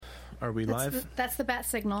Are we live? That's the bat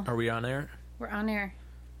signal. Are we on air? We're on air.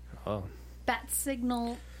 Oh. Bat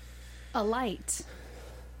signal alight.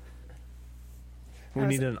 We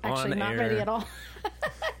need an on air. Actually, not ready at all.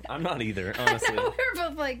 I'm not either, honestly. No, we're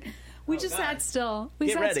both like, we just sat still. We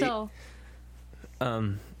sat still.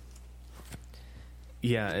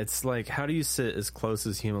 Yeah, it's like, how do you sit as close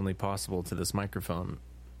as humanly possible to this microphone,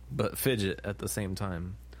 but fidget at the same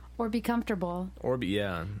time? Or be comfortable.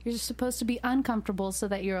 Yeah. You're just supposed to be uncomfortable so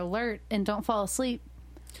that you're alert and don't fall asleep.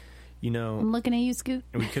 You know, I'm looking at you, Scoot.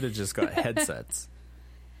 We could have just got headsets.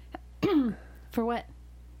 For what?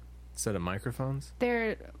 Instead of microphones?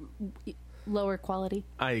 They're lower quality.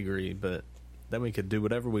 I agree, but then we could do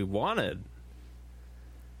whatever we wanted.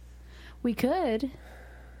 We could.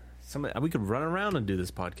 We could run around and do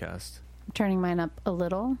this podcast. I'm turning mine up a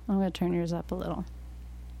little. I'm going to turn yours up a little.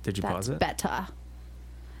 Did you pause it? Better.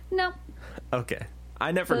 No. Okay.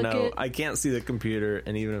 I never know. I can't see the computer,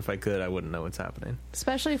 and even if I could, I wouldn't know what's happening.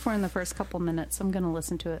 Especially if we're in the first couple minutes. I'm going to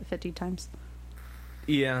listen to it 50 times.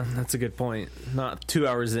 Yeah, that's a good point. Not 2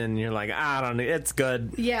 hours in, you're like, I don't know, it's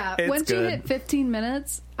good. Yeah, once you hit 15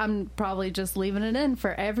 minutes, I'm probably just leaving it in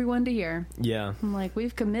for everyone to hear. Yeah. I'm like,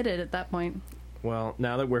 we've committed at that point. Well,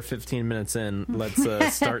 now that we're 15 minutes in, let's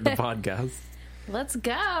start the podcast. Let's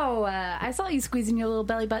go. I saw you squeezing your little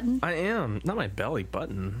belly button. I am. Not my belly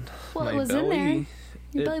button. Well, it was in there.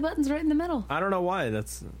 Your belly button's right in the middle. I don't know why.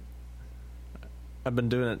 I've been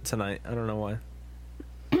doing it tonight. I don't know why.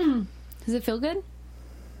 Does it feel good?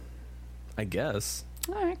 I guess.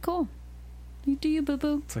 All right, cool. You do you,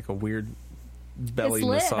 boo-boo. It's like a weird belly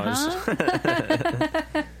lit, massage.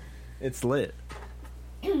 Huh? It's lit.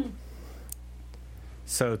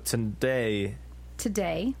 So today.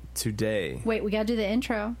 Wait, we gotta do the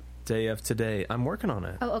intro. Day of today. I'm working on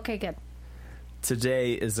it. Oh, okay, good.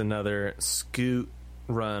 Today is another Scoot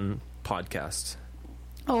Run podcast.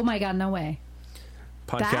 Oh my God, no way.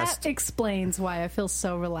 That explains why I feel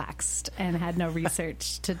so relaxed and had no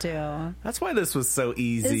research to do. That's why this was so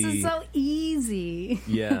easy. This is so easy.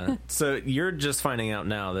 Yeah. So you're just finding out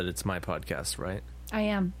now that it's my podcast, right? I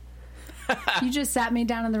am. You just sat me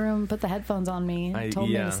down in the room and put the headphones on me and told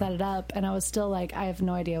me to set it up, and I was still like, I have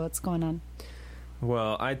no idea what's going on.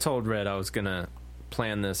 Well, I told Red I was going to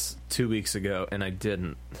plan this 2 weeks ago, and I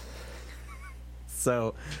didn't.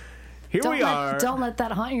 So here we are. Don't let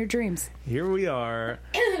that haunt your dreams. Here we are.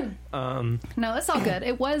 No, it's all good.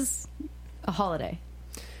 It was a holiday.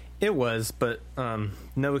 It was, but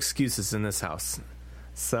no excuses in this house.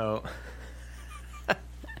 So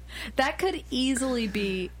that could easily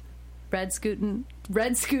be Red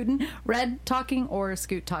talking, or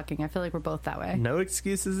Scoot talking. I feel like we're both that way. No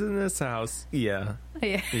excuses in this house. Yeah.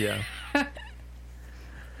 Yeah.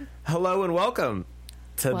 Hello and welcome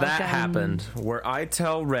to That Happened, where I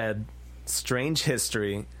tell Red strange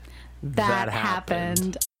history that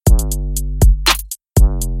happened.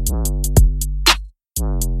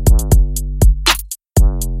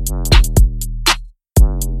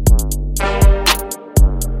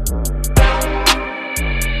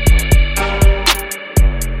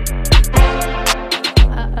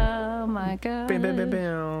 Oh my God. Bam, bam, bam,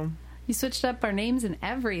 bam. You switched up our names and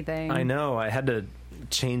everything. I know. I had to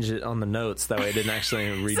change it on the notes. That way I didn't actually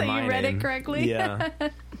read my name. So you read it correctly? Yeah.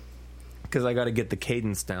 Because I got to get the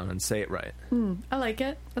cadence down and say it right. I like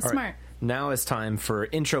it. That's smart. Right. Now it's time for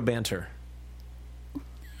intro banter.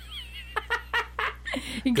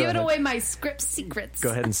 You're giving away my script secrets.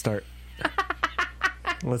 Go ahead and start.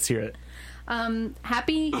 Let's hear it.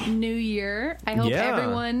 Happy New Year. I hope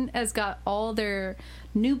everyone has got all their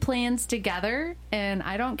new plans together, and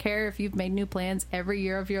I don't care if you've made new plans every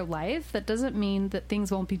year of your life. That doesn't mean that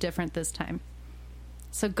things won't be different this time.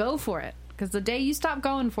 So go for it, because the day you stop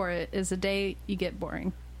going for it is the day you get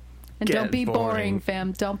boring. And don't be boring,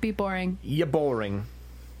 fam. Don't be boring. You're boring.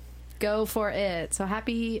 Go for it. So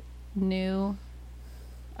happy new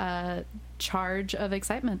charge of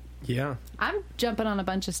excitement. Yeah. I'm jumping on a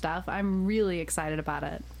bunch of stuff. I'm really excited about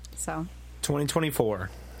it. So 2024.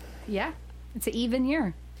 Yeah. It's an even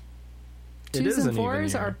year. It 2s and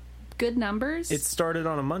 4s are good numbers. It started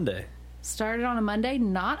on a Monday. Started on a Monday,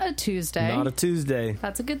 not a Tuesday. Not a Tuesday.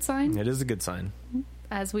 That's a good sign. It is a good sign.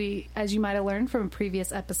 As you might have learned from a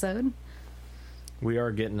previous episode. We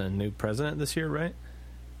are getting a new president this year, right?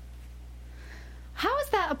 How is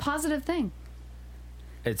that a positive thing?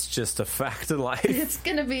 It's just a fact of life. It's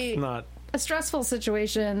going to be not a stressful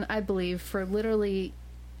situation, I believe, for literally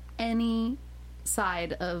any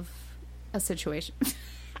side of a situation.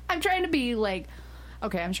 I'm trying to be like,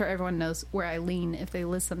 okay, I'm sure everyone knows where I lean if they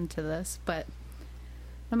listen to this, but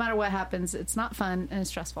no matter what happens, it's not fun and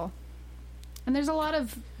it's stressful. And there's a lot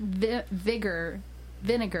of vinegar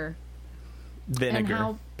Vinegar. and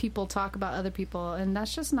how people talk about other people, and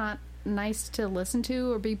that's just not nice to listen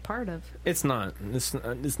to or be part of. It's not.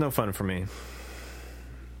 It's no fun for me.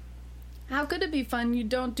 How could it be fun? You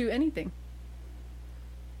don't do anything.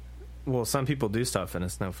 Well, some people do stuff and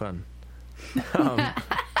it's no fun. I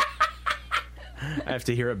have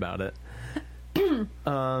to hear about it.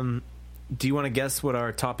 Do you want to guess what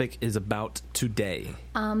our topic is about today?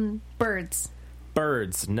 Birds.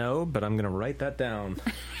 Birds. No, but I'm going to write that down.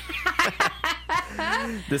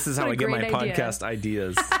 This is how What I a get my great idea. podcast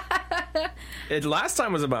ideas. Last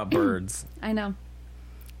time was about birds. I know.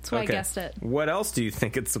 That's why I guessed it. What else do you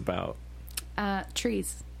think it's about?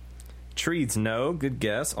 Trees. Trees. No. Good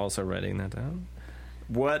guess. Also writing that down.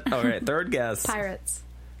 What? All right. Third guess. Pirates.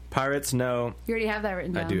 Pirates. No. You already have that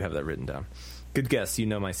written down. I do have that written down. Good guess. You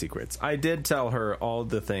know my secrets. I did tell her all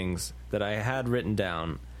the things that I had written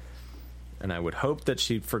down, and I would hope that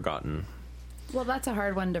she'd forgotten. Well, that's a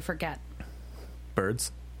hard one to forget.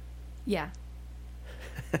 Birds? Yeah.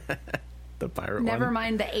 The pirate Never one?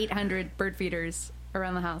 mind the 800 bird feeders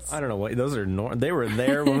around the house. I don't know what those are. They were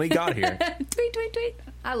there when we got here. Tweet, tweet, tweet.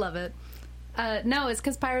 I love it. No, it's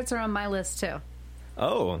because pirates are on my list too.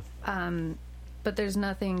 Oh, But there's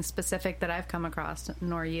nothing specific that I've come across,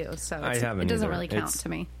 nor you. So I haven't it doesn't either. really count to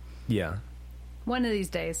me. yeah. One of these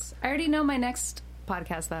days. I already know my next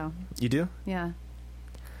podcast, though. You do? Yeah.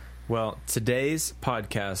 Well, today's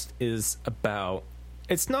podcast is about.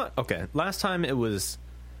 It's not okay. Last time it was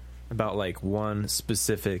about like one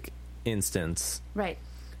specific instance. Right.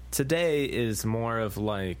 Today is more of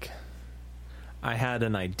like I had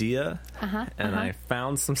an idea and I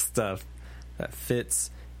found some stuff that fits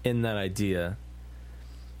in that idea,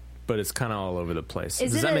 but it's kind of all over the place.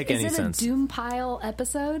 Does that make any sense? Is it a Doom Pile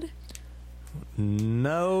episode?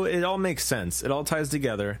 No, it all makes sense. It all ties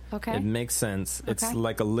together. Okay. It makes sense. It's Okay.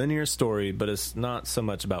 like a linear story, but it's not so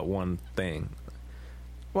much about one thing.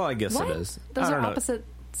 Well, I guess What? it is. Those I are don't know. opposite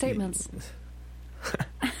statements.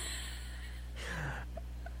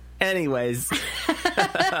 Anyways,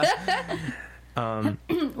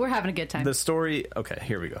 We're having a good time. the story. Okay,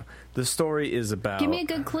 here we go. The story is about. Give me a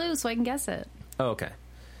good clue so I can guess it. Oh, okay.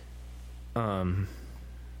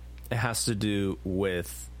 It has to do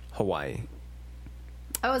with Hawaii.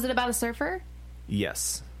 Oh, is it about a surfer?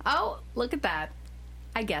 Yes. Oh, look at that.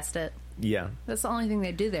 I guessed it. Yeah, That's the only thing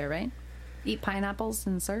they do there, right? Eat pineapples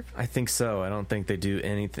and surf? I think so. I don't think they do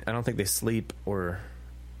anything. I don't think they sleep or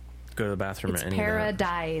go to the bathroom It's or anything.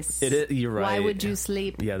 paradise. It is. You're right. Why would you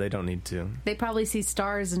sleep? Yeah, they don't need to. They probably see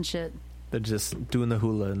stars and shit. They're just doing the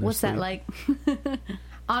hula. In their What's that sleep. like?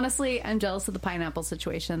 Honestly, I'm jealous of the pineapple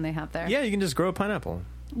situation they have there. Yeah, you can just grow a pineapple.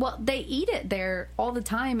 Well, they eat it there all the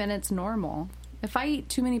time, and it's normal. If I eat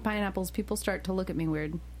too many pineapples, people start to look at me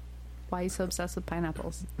weird. Why are you so obsessed with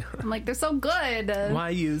pineapples? I'm like, they're so good. Why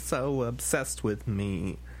are you so obsessed with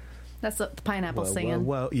me? That's what the pineapple Whoa, singing.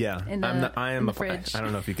 whoa, whoa. Yeah, In the- I am in the a fridge. I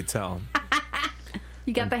don't know if you could tell.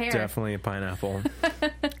 You got the hair. Definitely a pineapple.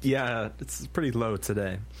 Yeah, it's pretty low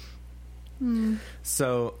today.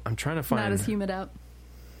 So I'm trying to find. Not as humid out.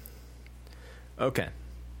 Okay.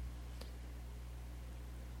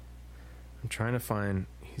 I'm trying to find.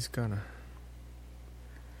 He's got a.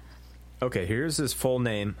 Okay, here's his full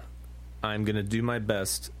name. I'm going to do my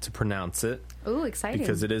best to pronounce it Ooh, exciting.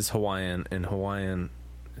 because it is Hawaiian, and Hawaiian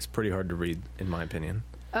is pretty hard to read, in my opinion.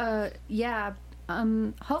 Yeah.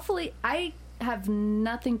 Hopefully, I have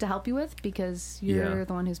nothing to help you with because you're Yeah.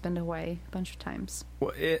 the one who's been to Hawaii a bunch of times.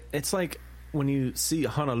 Well, it's like when you see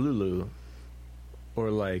Honolulu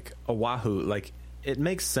or like Oahu, like it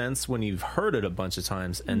makes sense when you've heard it a bunch of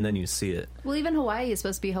times and then you see it. Well, even Hawaii is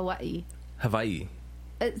supposed to be Hawaii. Hawaii.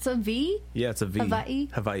 It's a V? Yeah, it's a V. Hawaii?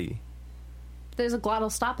 Hawaii. There's a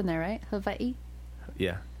glottal stop in there, right? Hawaii?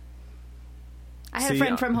 Yeah. I had See, a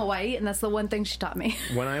friend from Hawaii, and that's the one thing she taught me.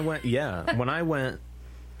 When I went,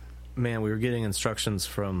 man, we were getting instructions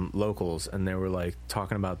from locals, and they were like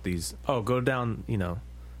talking about these. Oh, go down,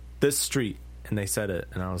 this street, and they said it,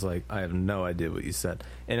 and I was like, I have no idea what you said.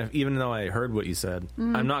 And even though I heard what you said,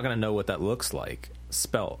 I'm not gonna know what that looks like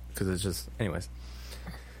spelt because it's just, anyways.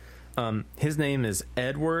 His name is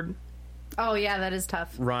Edward Oh, yeah, that is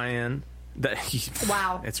tough. Ryan.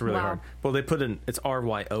 Wow. It's really Wow. hard. Well, they put it's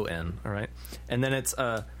Ryon, all right, and then it's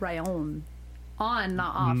Rayon. On,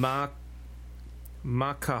 not off.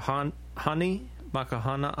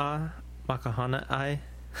 Makahanai.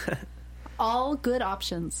 All good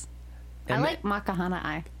options. I M- like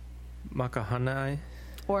Makahanai Makahanai.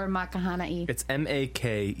 or Makahanai. It's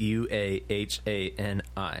Makuahani.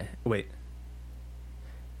 Wait.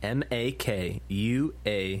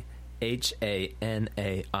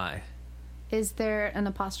 Makuahani. Is there an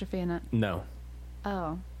apostrophe in it? No.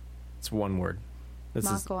 Oh. It's one word. This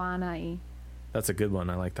is Makoanai. That's a good one.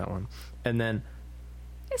 I like that one. And then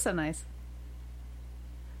It's so nice.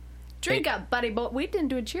 Drink up, buddy. But we didn't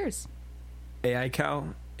do a cheers.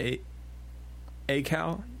 Aikau,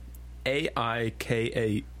 Aikau,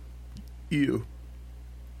 Aikau.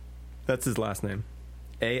 That's his last name.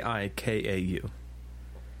 Aikau.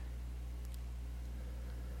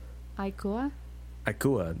 Aikau?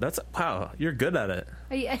 Aikua. That's wow. You're good at it.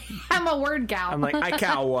 I'm a word gal. I'm like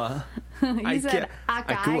Aikau. You said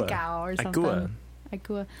Aikau or something.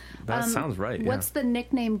 Aikau. That sounds right. Yeah. What's the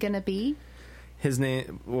nickname gonna be? His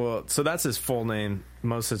name? Well, so that's his full name.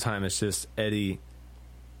 Most of the time, it's just Eddie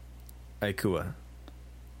Aikua.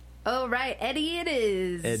 Oh right, Eddie. It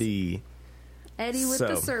is Eddie with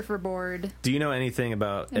the surfer board. Do you know anything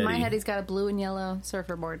about Eddie? In my head, he's got a blue and yellow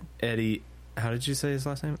surfer board. Eddie. How did you say his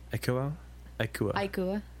last name? Aikua.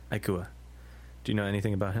 Aikua. Do you know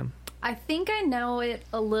anything about him? I think I know it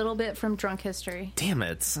a little bit from Drunk History. Damn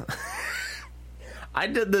it. I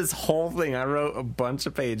did this whole thing. I wrote a bunch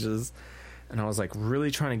of pages and I was like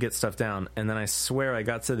really trying to get stuff down. And then I swear I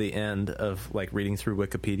got to the end of like reading through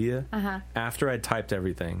Wikipedia after I typed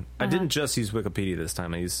everything. I didn't just use Wikipedia this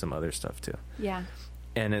time. I used some other stuff too. Yeah.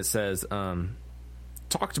 And it says,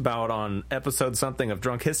 talked about on episode something of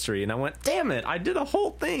Drunk History. And I went, damn it. I did a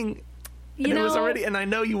whole thing. And it was already, and I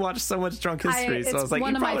know you watch so much Drunk History, so I was like,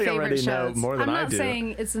 you probably already know more than I do. I'm not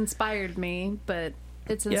saying it's inspired me, but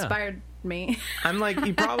it's inspired me. I'm like,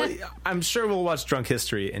 I'm sure we'll watch Drunk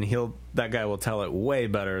History, and that guy will tell it way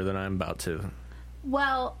better than I'm about to.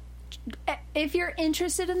 Well, if you're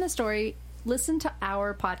interested in the story, listen to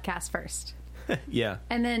our podcast first. Yeah.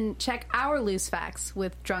 And then check our Loose Facts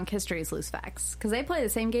with Drunk History's Loose Facts, because they play the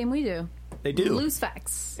same game we do. They do. Loose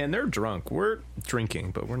Facts. And they're drunk. We're drinking,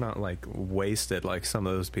 but we're not like wasted like some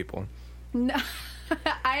of those people. No.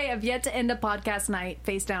 I have yet to end a podcast night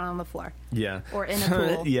face down on the floor. Yeah. Or in a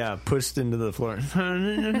pool. Yeah, pushed into the floor.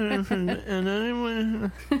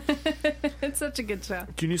 It's such a good show.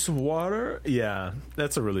 Do you need some water? Yeah,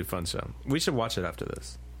 that's a really fun show. We should watch it after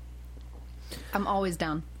this. I'm always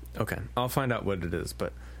down. Okay, I'll find out what it is,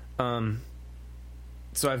 but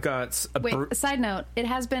so I've got a side note, it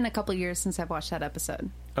has been a couple years since I've watched that episode.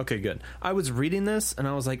 Okay, good. I was reading this and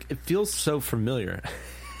I was like, it feels so familiar.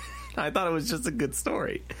 I thought it was just a good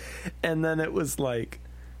story. And then it was like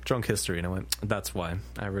Drunk History and I went, that's why.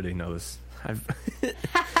 I already know this.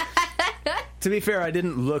 To be fair, I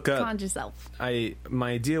didn't look up. Con yourself.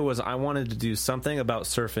 My idea was I wanted to do something about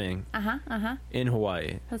surfing in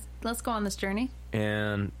Hawaii. Let's go on this journey.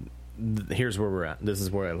 And here's where we're at. This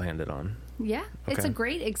is where I landed on. Yeah, okay. It's a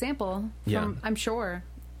great example. I'm sure.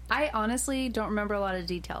 I honestly don't remember a lot of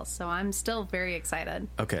details, so I'm still very excited.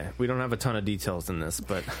 Okay, we don't have a ton of details in this,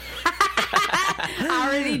 but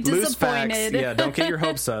already disappointed. Loose facts. Yeah, don't get your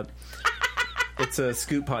hopes up. It's a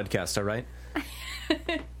scoop podcast, all right?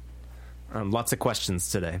 Lots of questions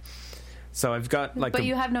today. So I've got like but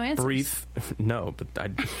you have no answers. Brief. No, but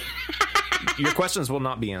your questions will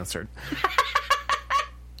not be answered.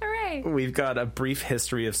 Hooray. We've got a brief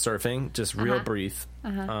history of surfing, just real brief.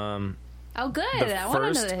 Oh, good. I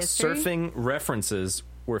want to know the history. Surfing references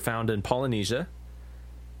were found in Polynesia.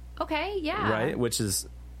 Okay, yeah. Right? Which is,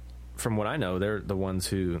 from what I know, they're the ones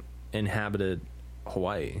who inhabited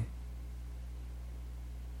Hawaii.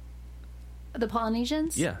 The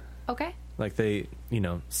Polynesians? Yeah. Okay. Like they,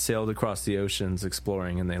 sailed across the oceans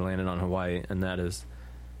exploring and they landed on Hawaii, and that is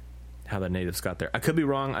how the natives got there. I could be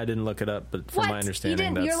wrong. I didn't look it up, but from my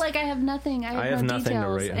understanding, You're like, I have nothing. I have no nothing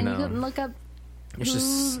details. to rate. And you couldn't look up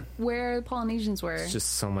where the Polynesians were. It's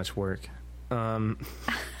just so much work.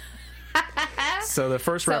 So the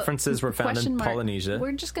first references were found in Polynesia.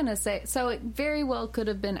 We're just going to say, so it very well could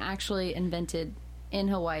have been actually invented in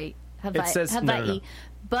Hawaii. It says Hawaii. No.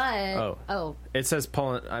 But it says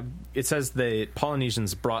the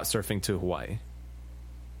Polynesians brought surfing to Hawaii.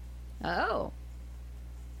 Oh.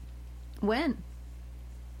 When?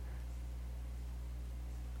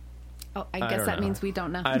 Oh, I guess that means we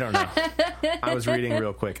don't know. I don't know. I was reading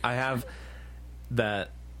real quick. I have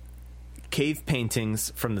that cave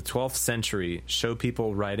paintings from the 12th century show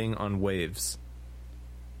people riding on waves.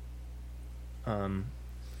 12th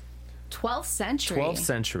century? 12th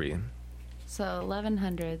century. So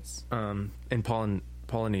 1100s. In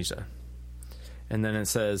Polynesia. And then it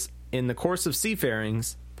says, in the course of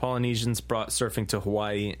seafarings, Polynesians brought surfing to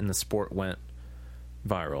Hawaii and the sport went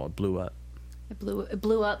viral. It blew up. It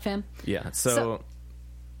blew up, fam. Yeah. So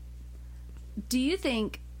do you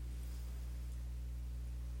think...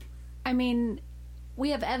 I mean, we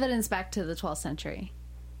have evidence back to the 12th century.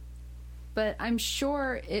 But I'm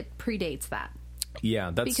sure it predates that.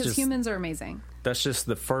 Yeah, that's because humans are amazing. That's just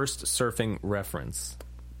the first surfing reference.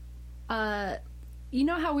 You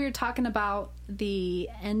know how we were talking about the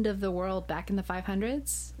end of the world back in the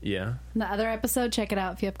 500s? Yeah. In the other episode, check it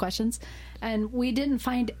out if you have questions. And we didn't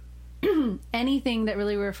find anything that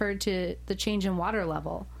really referred to the change in water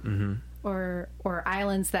level, or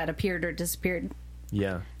islands that appeared or disappeared.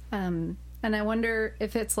 Yeah. And I wonder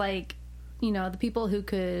if it's like, you know, the people who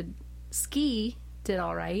could ski did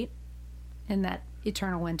all right in that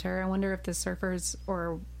eternal winter. I wonder if the surfers,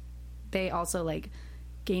 or they also like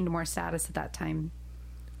gained more status at that time.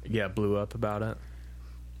 Yeah, blew up about it.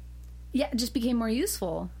 Yeah, it just became more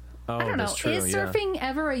useful. Oh, I don't know. that's true, Is surfing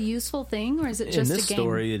ever a useful thing, or is it just a game? In this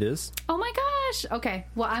story, it is. Oh my gosh. Okay.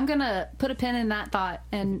 Well, I'm going to put a pin in that thought,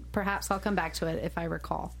 and perhaps I'll come back to it if I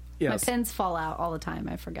recall. Yes. My pins fall out all the time.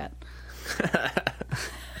 I forget.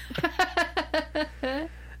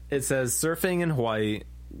 It says surfing in Hawaii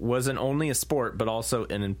wasn't only a sport, but also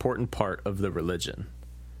an important part of the religion.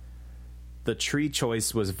 The tree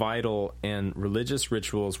choice was vital, and religious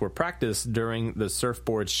rituals were practiced during the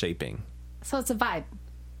surfboard shaping. So it's a vibe.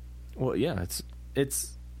 Well, yeah,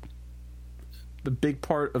 it's the big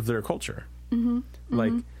part of their culture.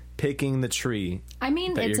 Like picking the tree. I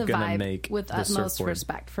mean, that it's you're a gonna vibe make with the utmost surfboard.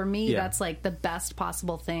 respect. For me, Yeah. that's like the best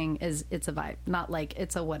possible thing is it's a vibe. Not like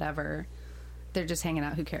it's a whatever. They're just hanging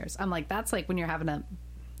out. Who cares? I'm like, that's like when you're having a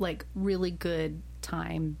like really good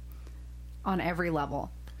time on every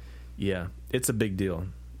level. Yeah, it's a big deal.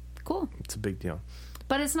 Cool. It's a big deal.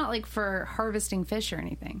 But it's not like for harvesting fish or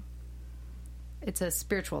anything. It's a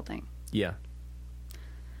spiritual thing. Yeah.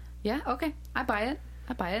 Yeah, okay. I buy it.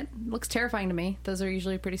 Looks terrifying to me. Those are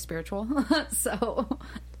usually pretty spiritual. So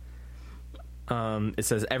It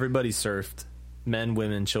says everybody surfed. Men,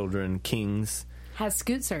 women, children, kings. has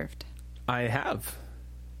Scoot surfed? I have.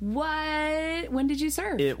 What? When did you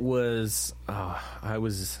surf? It was... I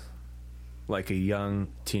was like a young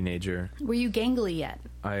teenager. Were you gangly yet?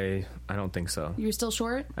 I don't think so. You were still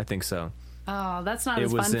short? I think so. Oh, that's not It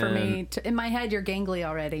as was fun for me. in- In my head, you're gangly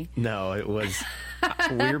already. No, it was...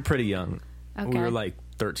 we were pretty young. Okay. We were like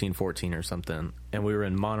 13, 14 or something. And we were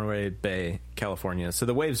in Monterey Bay, California. So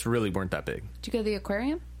the waves really weren't that big. Did you go to the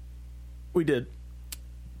aquarium? We did.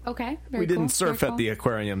 Okay. Very We didn't cool, surf very at cool. the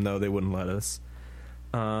aquarium, though. They wouldn't let us.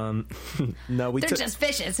 No, we They're took... just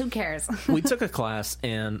fishes. Who cares? We took a class,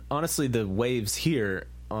 and honestly, the waves here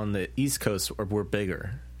on the East Coast were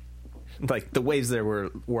bigger. Like, the waves there were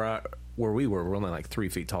where we were only like 3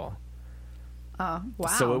 feet tall. Oh, wow.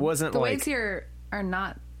 So it wasn't the like- waves here are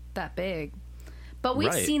not that big. But we've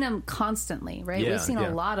Right. seen them constantly, right? Yeah, We've seen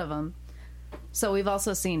yeah. a lot of them. So we've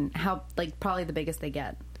also seen how, like, probably the biggest they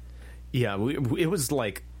get. Yeah, it was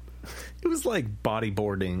like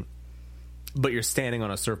bodyboarding, but you're standing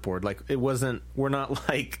on a surfboard. Like, it wasn't... We're not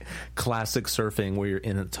like classic surfing where you're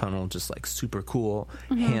in a tunnel, just like super cool,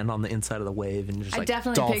 hand on the inside of the wave, and just I like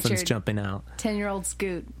definitely dolphins pictured- jumping out. 10-year-old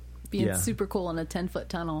Scoot being Yeah. super cool in a 10-foot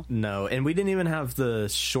tunnel. No, and we didn't even have the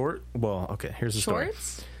short... Well, okay, here's the story.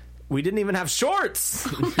 Shorts? We didn't even have shorts.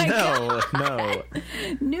 my no.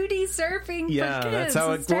 Nudie surfing Yeah, for kids. that's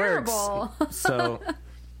how It's it works. terrible. So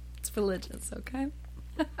It's religious, okay?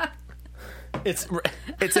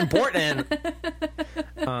 it's important.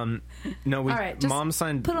 No, we All right, just Mom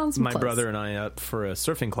signed put on some my clothes. brother and I up for a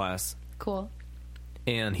surfing class, Cool.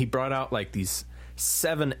 and he brought out like these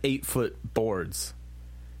 7-8 foot boards,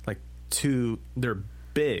 like they're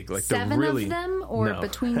big, like 7 they're really of them, or No.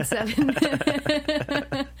 between 7?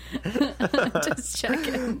 Just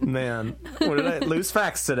checking. Man, what did I lose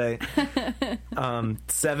facts today?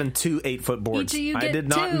 7 to 8 foot boards. Each of you I get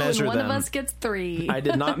did 2, not measure and one them. of us gets 3. I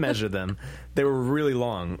did not measure them. They were really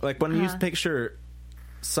long. Like when you Uh-huh. picture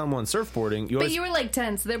someone surfboarding, you But always you were like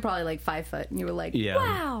 10, so they're probably like 5 foot, and you were like, Yeah.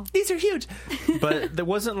 wow. These are huge. But there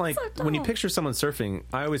wasn't like So when you tall. picture someone surfing,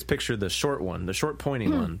 I always picture the short one, the short pointy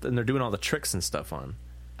one, and they're doing all the tricks and stuff on.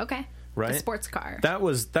 Okay. Right? A sports car. That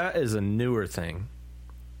is a newer thing.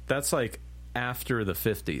 That's like after the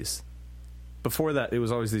 50s. Before that, it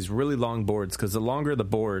was always these really long boards, because the longer the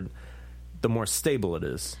board, the more stable it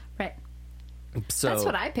is. Right. So That's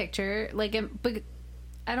what I picture. Like, but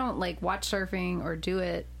I don't like watch surfing or do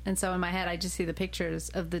it, and so in my head, I just see the pictures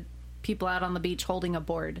of the people out on the beach holding a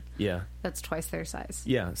board yeah. that's twice their size.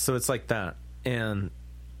 Yeah, so it's like that. And,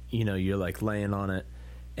 you're like laying on it,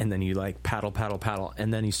 and then you like paddle,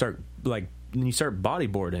 and then you start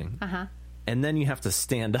bodyboarding. Uh-huh. And then you have to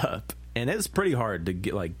stand up. And it's pretty hard to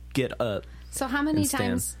get up. So how many And stand.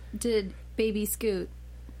 times did Baby Scoot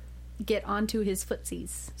get onto his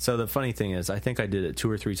footsies? So the funny thing is, I think I did it 2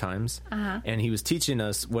 or 3 times. Uh-huh. And he was teaching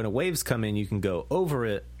us when a wave's come in, you can go over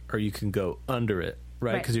it or you can go under it,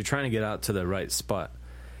 right? Right. Because you're trying to get out to the right spot.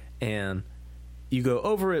 And you go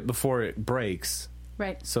over it before it breaks.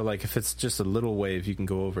 Right. So, like, if it's just a little wave, you can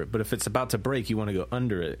go over it. But if it's about to break, you want to go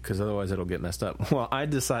under it because otherwise it'll get messed up. Well, I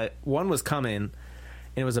decided one was coming and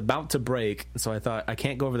it was about to break. So I thought, I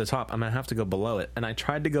can't go over the top. I'm going to have to go below it. And I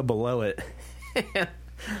tried to go below it. And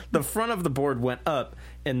the front of the board went up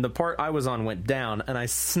and the part I was on went down. And I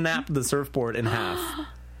snapped the surfboard in half.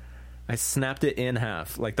 I snapped it in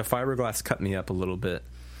half. Like, the fiberglass cut me up a little bit.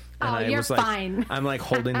 And I you're was like, fine. I'm like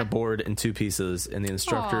holding the board in two pieces. And the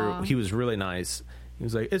instructor, he was really nice. He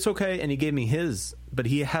was like, it's okay. And he gave me his, but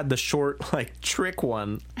he had the short, like, trick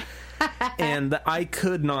one. And I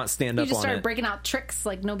could not stand up on it. You just started breaking out tricks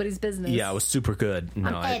like nobody's business. Yeah, it was super good. No,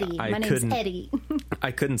 I'm Eddie. My name's Eddie.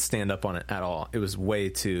 I couldn't stand up on it at all. It was way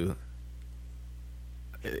too...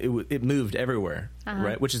 It moved everywhere,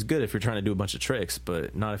 right? Which is good if you're trying to do a bunch of tricks,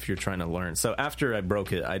 but not if you're trying to learn. So after I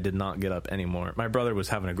broke it, I did not get up anymore. My brother was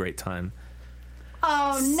having a great time.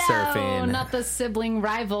 Oh, no. Surfing. Not the sibling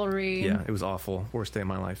rivalry. Yeah, it was awful. Worst day of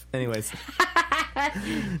my life. Anyways.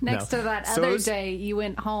 Next to that other day, you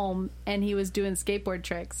went home and he was doing skateboard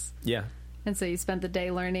tricks. Yeah. And so you spent the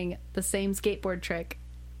day learning the same skateboard trick.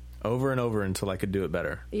 Over and over until I could do it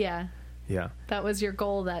better. Yeah. Yeah. That was your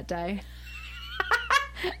goal that day.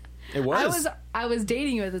 It was. I was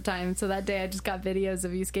dating you at the time, so that day I just got videos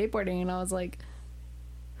of you skateboarding and I was like,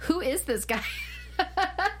 who is this guy?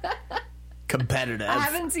 Competitive. I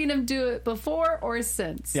haven't seen him do it before or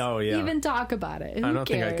since. Oh, yeah. Even talk about it. Who I don't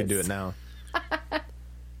cares? think I could do it now.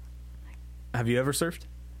 Have you ever surfed?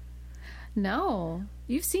 No.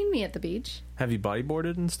 You've seen me at the beach. Have you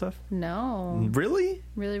bodyboarded and stuff? No. Really?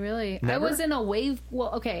 Really. Never? I was in a wave...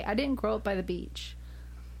 Well, okay, I didn't grow up by the beach.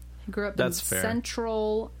 I grew up in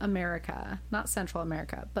Central America. Not Central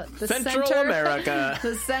America, but the Central center... America.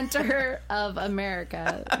 The center of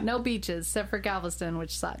America. No beaches, except for Galveston,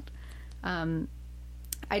 which sucked.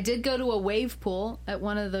 I did go to a wave pool at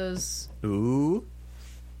one of those... Ooh.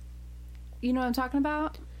 You know what I'm talking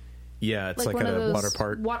about? Yeah, it's like one at of a those water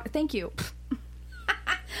park. Thank you.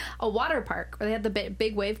 A water park where they had the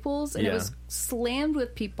big wave pools, and it was slammed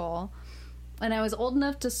with people. And I was old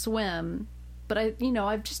enough to swim, but I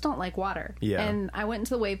just don't like water. Yeah. And I went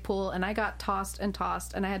into the wave pool, and I got tossed,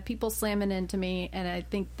 and I had people slamming into me, and I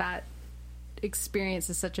think that experience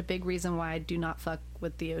is such a big reason why I do not fuck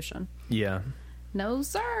with the ocean. Yeah. No,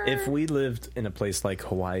 sir. If we lived in a place like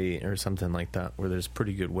Hawaii or something like that where there's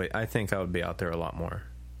pretty good wave, I think I would be out there a lot more.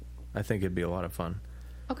 I think it'd be a lot of fun.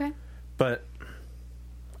 Okay. But...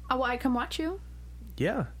 Oh, I come watch you.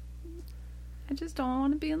 Yeah. I just don't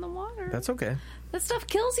want to be in the water. That's okay. That stuff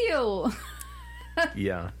kills you.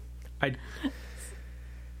 Yeah.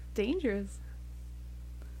 Dangerous.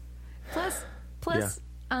 Plus,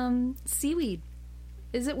 seaweed.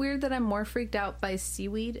 Is it weird that I'm more freaked out by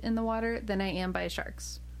seaweed in the water than I am by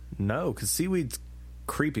sharks? No, because seaweed's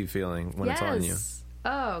creepy feeling when it's on you.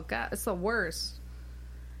 Oh, God. It's the worst.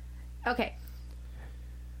 Okay.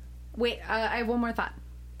 Wait, I have one more thought.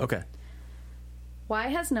 Okay. Why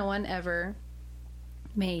has no one ever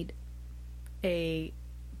made a...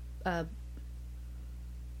 what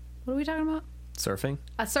are we talking about? Surfing?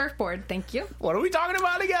 A surfboard, thank you. What are we talking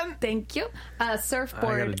about again? Thank you. A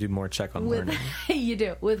surfboard. I gotta do more check on learning. You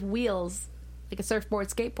do. With wheels. Like a surfboard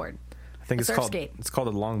skateboard. I think it's called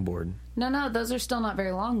a longboard. No, those are still not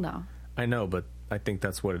very long, though. I know, but I think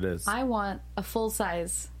that's what it is. I want a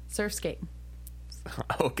full-size surf skate.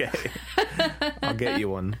 Okay. I'll get you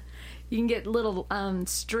one. You can get little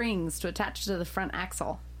strings to attach to the front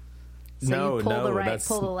axle. So you pull the right,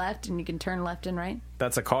 pull the left, and you can turn left and right.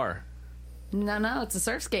 That's a car. No, it's a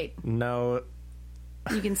surf skate. No.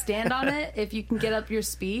 You can stand on it if you can get up your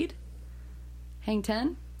speed. Hang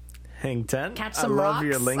 10. Hang 10? Catch some rocks. I love rocks.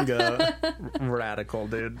 your lingo. Radical,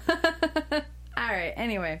 dude. All right,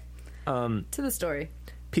 anyway. To the story.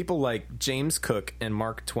 People like James Cook and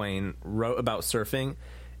Mark Twain wrote about surfing,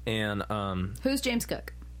 and who's James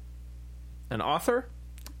Cook? An author?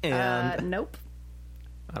 And nope.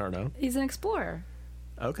 I don't know. He's an explorer.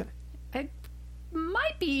 Okay.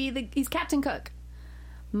 He's Captain Cook.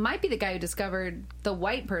 Might be the guy who discovered the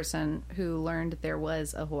white person who learned there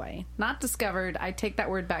was a Hawaii. Not discovered. I take that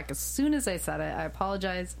word back as soon as I said it. I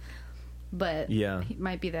apologize. But yeah, he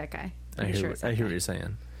might be that guy. I hear what you're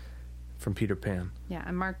saying. From Peter Pan. Yeah,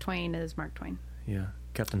 and Mark Twain is Mark Twain. Yeah,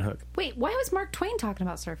 Captain Hook. Wait, why was Mark Twain talking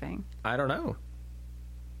about surfing? I don't know.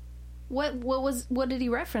 What did he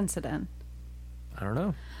reference it in? I don't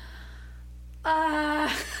know.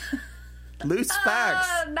 Loose facts.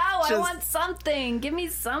 No, I want something. Give me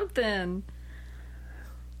something.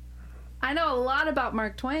 I know a lot about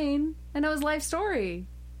Mark Twain. I know his life story.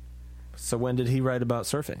 So when did he write about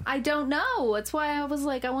surfing? I don't know. That's why I was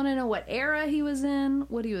like, I want to know what era he was in,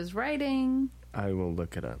 what he was writing. I will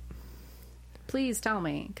look it up. Please tell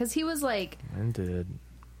me. Because he was like When did...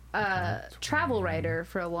 a travel writer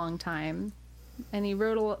for a long time. And he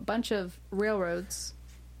wrote a bunch of railroads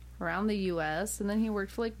around the U.S. And then he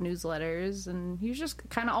worked for like newsletters. And he was just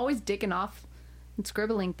kind of always dicking off and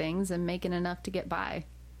scribbling things and making enough to get by.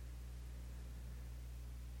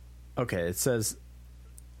 Okay, it says...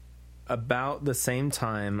 About the same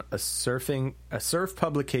time, a surf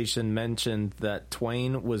publication mentioned that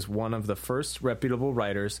Twain was one of the first reputable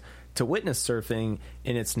writers to witness surfing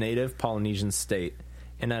in its native Polynesian state,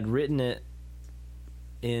 and had written it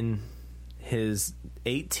in his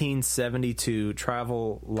 1872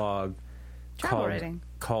 travel log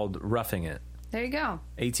called Roughing It. There you go.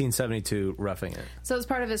 1872, Roughing It. So it's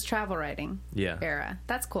part of his travel writing era.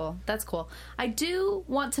 That's cool. That's cool. I do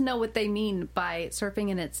want to know what they mean by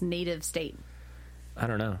surfing in its native state. I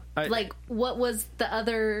don't know. Like, what was the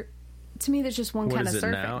other... To me, there's just one kind of surfing. What is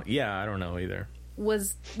it now? Yeah, I don't know either.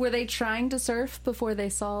 Were they trying to surf before they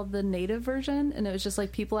saw the native version? And it was just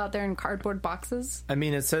like people out there in cardboard boxes? I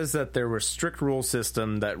mean, it says that there were strict rule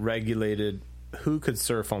system that regulated who could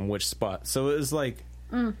surf on which spot. So it was like...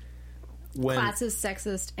 Classist,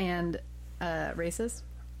 sexist, and racist?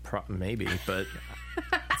 Maybe, but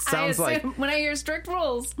it sounds like... When I hear strict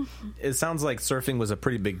rules. It sounds like surfing was a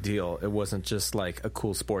pretty big deal. It wasn't just like a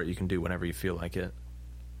cool sport you can do whenever you feel like it.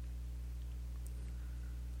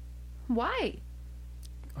 Why?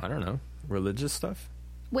 I don't know. Religious stuff?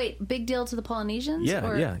 Wait, big deal to the Polynesians?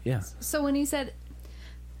 Yeah. So when he said...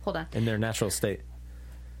 Hold on. In their natural state.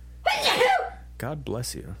 God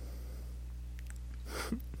bless you.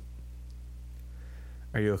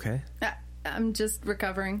 Are you okay? I'm just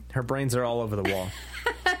recovering. Her brains are all over the wall.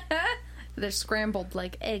 They're scrambled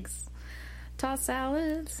like eggs. Tossed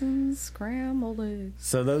salads and scrambled eggs.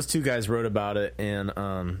 So those two guys wrote about it,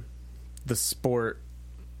 and the sport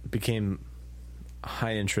became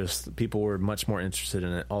high interest. People were much more interested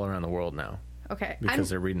in it all around the world now. Okay. Because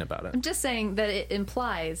they're reading about it. I'm just saying that it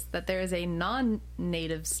implies that there is a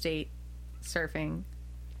non-native state surfing.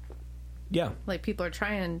 Yeah. Like people are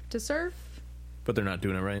trying to surf. But they're not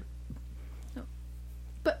doing it right. No.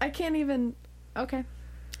 But I can't even... Okay.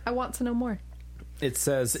 I want to know more. It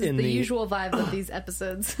says this is the usual vibe of these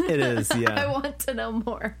episodes. It is, yeah. I want to know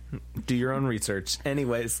more. Do your own research.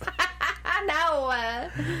 Anyways. No.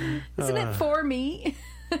 Isn't it for me?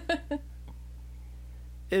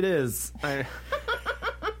 It is.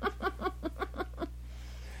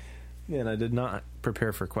 Man, I did not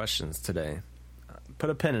prepare for questions today. Put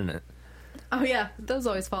a pin in it. Oh, yeah. Those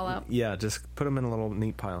always fall out. Yeah, just put them in a little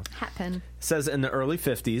neat pile. Hat pin. It says in the early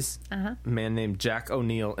 50s, a man named Jack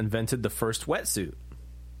O'Neill invented the first wetsuit.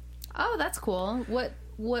 Oh, that's cool. What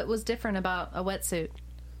was different about a wetsuit?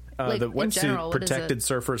 The wetsuit protected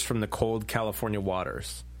surfers from the cold California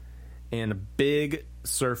waters. And a big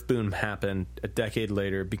surf boom happened a decade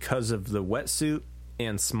later because of the wetsuit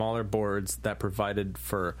and smaller boards that provided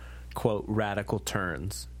for, quote, radical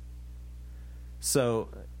turns. So...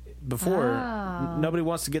 Before, nobody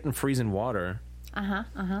wants to get in freezing water.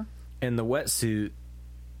 And the wetsuit,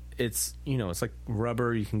 it's like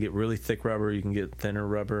rubber. You can get really thick rubber. You can get thinner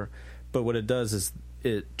rubber. But what it does is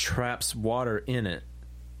it traps water in it.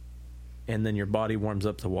 And then your body warms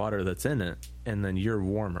up the water that's in it. And then you're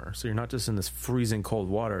warmer. So you're not just in this freezing cold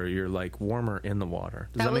water. You're like warmer in the water.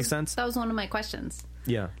 Does that make sense? That was one of my questions.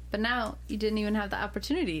 Yeah. But now you didn't even have the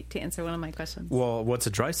opportunity to answer one of my questions. Well, what's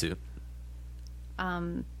a dry suit?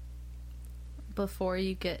 Before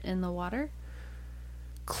you get in the water?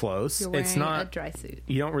 Close. You're wearing it's not a dry suit.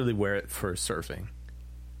 You don't really wear it for surfing.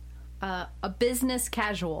 A business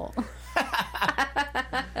casual.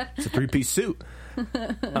 It's a three-piece suit.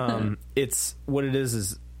 It's what it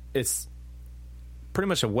is it's pretty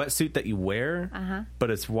much a wetsuit that you wear, but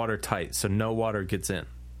it's watertight, so no water gets in.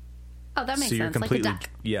 Oh, that makes sense. Like a duck.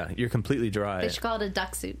 Yeah, you're completely dry. They should call it a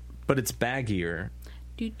duck suit. But it's baggier.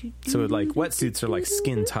 So like wetsuits are like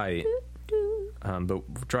skin tight.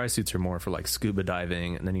 But dry suits are more for like scuba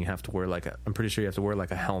diving, and then you have to wear I'm pretty sure you have to wear like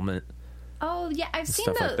a helmet. Oh yeah, I've seen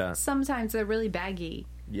those. Like that. Sometimes they're really baggy.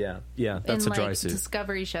 Yeah, that's a dry suit.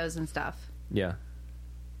 Discovery shows and stuff. Yeah.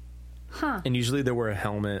 Huh. And usually they wear a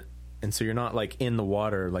helmet, and so you're not like in the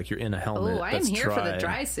water, like you're in a helmet. Oh, I am here for the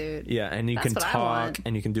dry suit. Yeah, and you can talk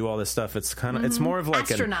and you can do all this stuff. It's kind of it's more of like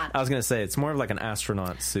astronaut. I was gonna say it's more of like an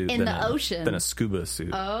astronaut suit in the ocean than a scuba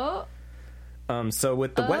suit. Oh. So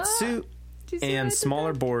with the wetsuit and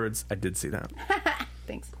smaller boards, I did see that.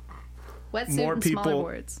 Thanks. Wetsuit and smaller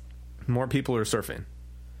boards. More people are surfing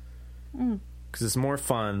because it's more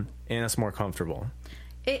fun and it's more comfortable.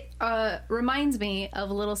 It reminds me of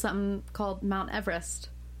a little something called Mount Everest.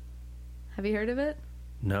 Have you heard of it?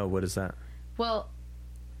 No, what is that? Well,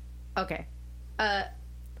 okay.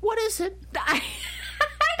 What is it? I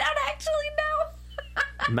don't actually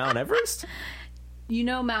know. Mount Everest? You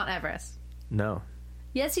know Mount Everest? No.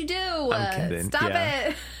 Yes, you do. I'm kidding. Stop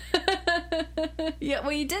it. Yeah,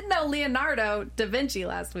 well, you did know Leonardo da Vinci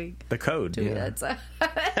last week. The code. Yeah.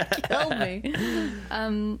 That killed me.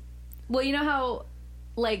 Well, you know how,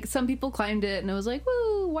 like, some people climbed it and it was like,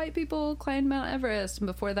 woo, white people climbed Mount Everest. And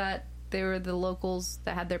before that, they were the locals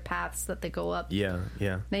that had their paths that they go up. Yeah.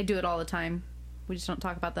 They do it all the time. We just don't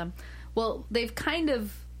talk about them. Well, they've kind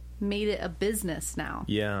of made it a business now.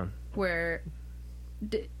 Yeah. Where,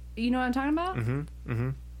 you know what I'm talking about? Mm-hmm.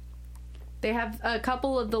 They have a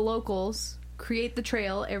couple of the locals create the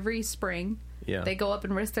trail every spring. Yeah. They go up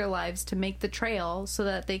and risk their lives to make the trail so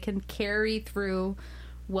that they can carry through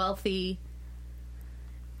wealthy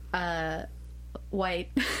white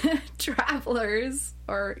travelers,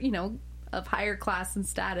 or, you know, of higher class and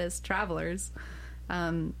status travelers.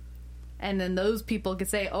 And then those people could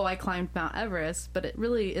say, oh, I climbed Mount Everest, but it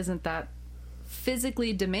really isn't that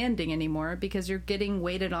physically demanding anymore because you're getting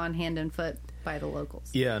weighted on hand and foot by the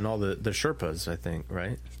locals. Yeah, and all the Sherpas, I think,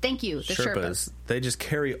 right? Thank you, the Sherpas. They just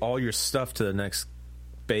carry all your stuff to the next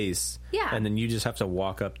base. Yeah. And then you just have to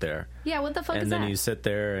walk up there. Yeah, what the fuck is and that? then you sit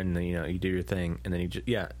there and, you know, you do your thing, and then you just...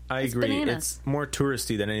 Yeah, I agree. Bananas. It's more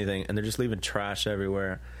touristy than anything, and they're just leaving trash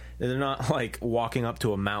everywhere. They're not, like, walking up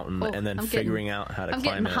to a mountain and then figuring out how to climb it.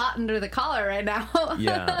 I'm getting hot under the collar right now.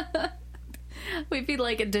 Yeah. We'd be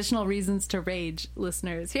like additional reasons to rage,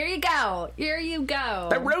 listeners. Here you go. Here you go.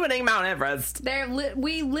 They're ruining Mount Everest.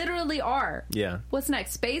 We literally are. Yeah. What's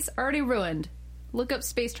next? Space? Already ruined. Look up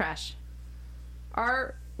space trash.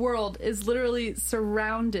 Our world is literally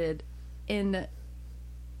surrounded in,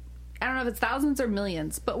 I don't know if it's thousands or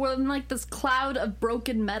millions, but we're in like this cloud of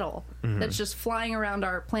broken metal that's just flying around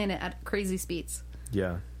our planet at crazy speeds.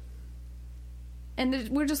 Yeah. And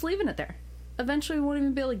we're just leaving it there. Eventually we won't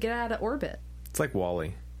even be able to get out of orbit. It's like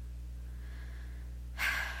WALL-E.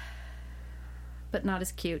 But not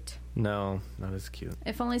as cute. No, not as cute.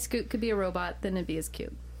 If only Scoot could be a robot, then it'd be as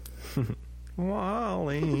cute.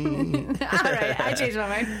 WALL-E. Alright, I changed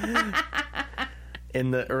my mind.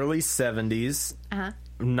 In the early 70s, Uh-huh.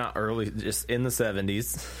 not early, just in the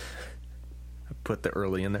 70s, I put the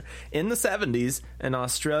early in there. In the 70s, an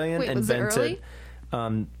Australian invented...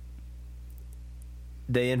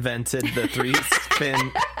 they invented the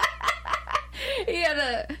three-fin... He had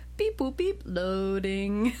a beep boop beep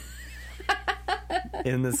loading.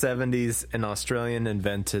 In the 70s, an Australian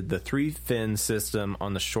invented the three-fin system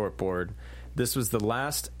on the shortboard. This was the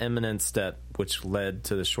last eminent step which led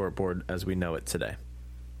to the shortboard as we know it today.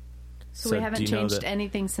 So we haven't changed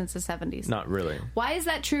anything since the 70s? Not really. Why is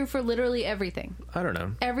that true for literally everything? I don't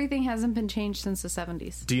know. Everything hasn't been changed since the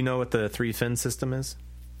 70s. Do you know what the three-fin system is?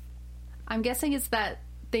 I'm guessing it's that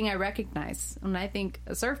thing I recognize. When I think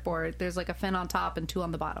a surfboard, there's like a fin on top and two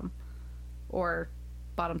on the bottom. Or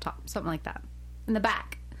bottom top, something like that. In the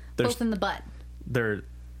back. Both in the butt. They're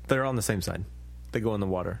on the same side. They go in the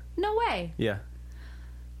water. No way. Yeah.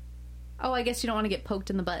 Oh, I guess you don't want to get poked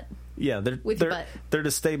in the butt. Yeah, your butt. They're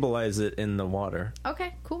to stabilize it in the water.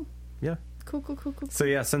 Okay, cool. Yeah. Cool. So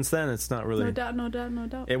yeah, since then it's not really... No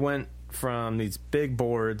doubt. It went from these big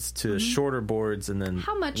boards to shorter boards and then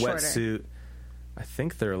how much wetsuit. Shorter? I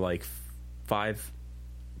think they're like 5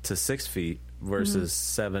 to 6 feet versus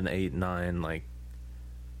 7, 8, 9. Like,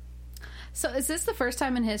 so is this the first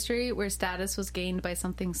time in history where status was gained by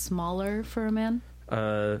something smaller for a man?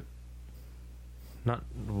 Not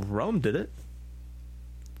Rome did it.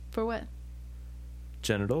 For what?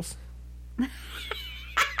 Genitals.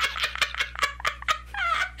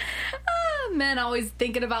 Men always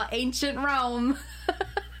thinking about ancient Rome.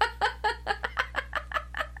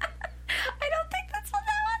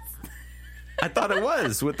 I thought it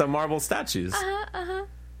was with the marble statues.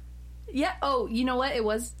 Yeah. Oh, you know what? It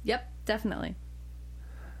was. Yep, definitely.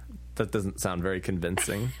 That doesn't sound very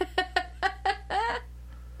convincing.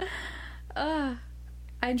 I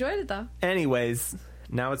enjoyed it though. Anyways,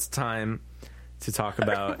 now it's time to talk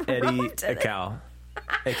about Eddie Aikau.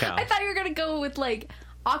 I thought you were gonna go with like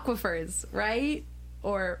aquifers, right?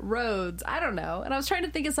 Or roads. I don't know. And I was trying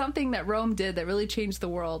to think of something that Rome did that really changed the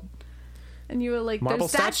world. And you were like, marble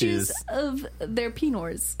there's statues of their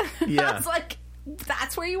penors. Yeah. I was like,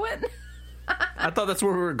 that's where you went? I thought that's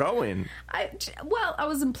where we were going. I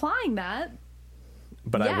was implying that.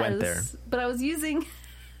 But yes, I went there. But I was using...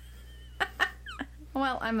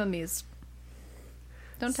 Well, I'm amused.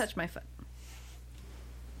 Don't touch my foot.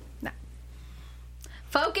 No.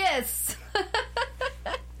 Focus!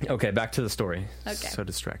 Okay, back to the story. Okay. So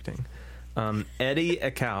distracting. Eddie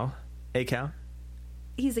Aikau. Aikau?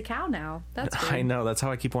 He's a cow now. That's weird. I know. That's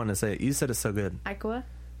how I keep wanting to say it. You said it so good. Aikau?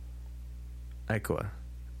 Aikau.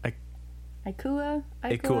 Aikau?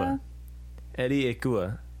 Aikau. Eddie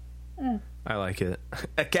Aikau. I like it.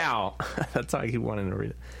 Aikau. That's how I keep wanting to read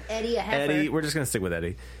it. Eddie a heifer. Eddie, we're just going to stick with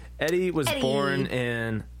Eddie. Eddie was born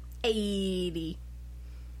in... 80.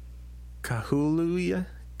 Kahului.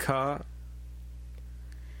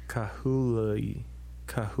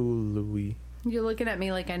 Kahului. You're looking at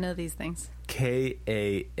me like I know these things.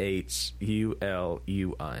 Kahului.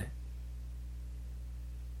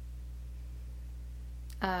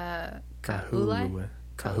 Kahului?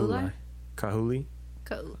 Kahului. Kahului.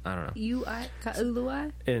 I don't know.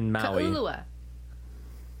 Kaului? In Maui. Kaulua.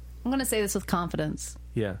 I'm going to say this with confidence.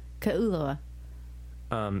 Yeah. Kaulua.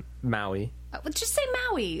 Maui. Just say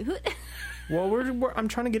Maui. Well, I'm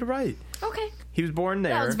trying to get it right. Okay. He was born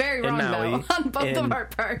there. That was very wrong, in Maui, though, on both of our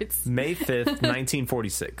parts. May 5th,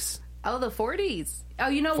 1946. Oh, the 40s. Oh,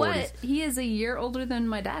 you know 40s. What? He is a year older than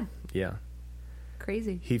my dad. Yeah.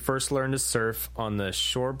 Crazy. He first learned to surf on the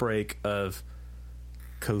shore break of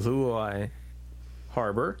Kauai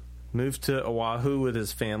Harbor, moved to Oahu with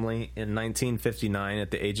his family in 1959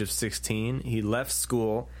 at the age of 16. He left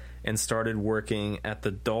school and started working at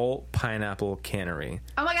the Dole Pineapple Cannery.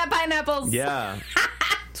 Oh my God, pineapples! Yeah.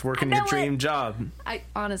 It's working your dream job.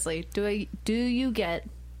 Honestly, do you get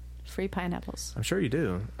free pineapples? I'm sure you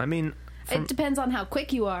do. I mean... It depends on how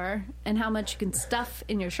quick you are and how much you can stuff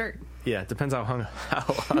in your shirt. Yeah, it depends how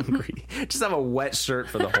hungry. Just have a wet shirt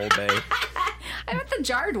for the whole day. I meant the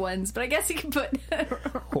jarred ones, but I guess you can put...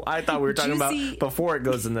 Well, I thought we were talking about before it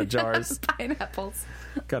goes in the jars. Pineapples.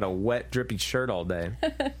 Got a wet, drippy shirt all day.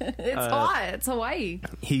 It's hot. It's Hawaii.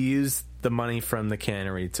 He used the money from the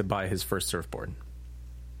cannery to buy his first surfboard.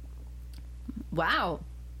 Wow.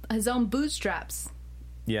 His own bootstraps.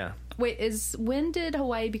 Yeah. Wait, when did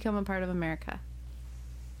Hawaii become a part of America?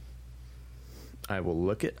 I will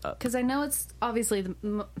look it up. Because I know it's obviously,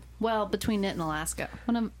 between it and Alaska.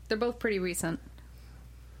 They're both pretty recent.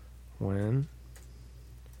 When?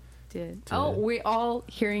 We're all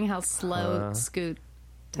hearing how slow Scoot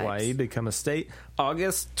types. Hawaii become a state?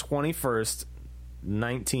 August 21st,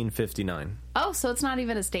 1959. Oh, so it's not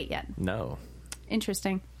even a state yet. No.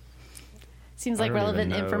 Interesting. Seems like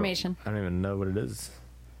relevant information. I don't even know what it is.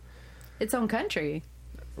 Its own country.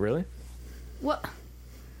 Really? What?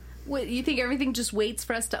 You think everything just waits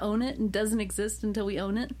for us to own it and doesn't exist until we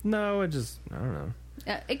own it? No, I don't know.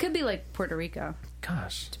 It could be like Puerto Rico.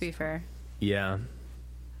 Gosh. To be fair. Yeah.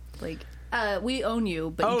 Like, we own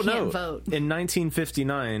you, but you can't vote. In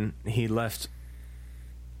 1959, he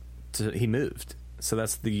moved. So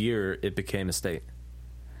that's the year it became a state.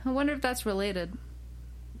 I wonder if that's related.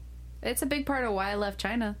 It's a big part of why I left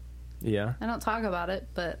China. Yeah. I don't talk about it,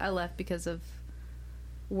 but I left because of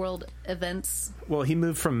world events. Well, he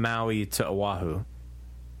moved from Maui to Oahu,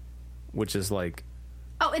 which is like...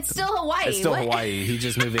 Oh, it's still Hawaii. It's still Hawaii. He's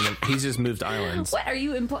just moved islands. What are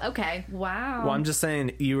you okay, wow. Well, I'm just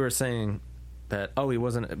saying, you were saying that, he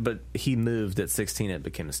wasn't... But he moved at 16, it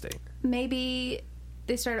became a state. Maybe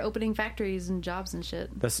they started opening factories and jobs and shit.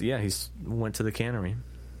 He went to the cannery.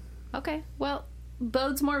 Okay, well...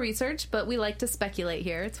 Bodes more research, but we like to speculate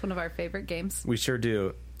here. It's one of our favorite games. We sure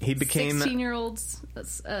do. He became 16-year-old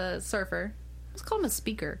surfer. Let's call him a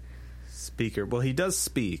speaker. Speaker. Well, he does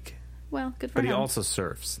speak. Well, good for him. But he also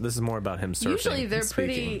surfs. This is more about him surfing. Usually they're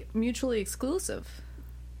pretty mutually exclusive.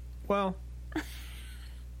 Well,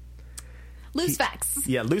 loose facts.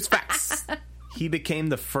 Yeah, loose facts. He became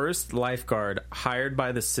the first lifeguard hired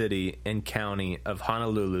by the city and county of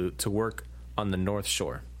Honolulu to work on the North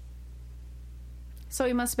Shore. So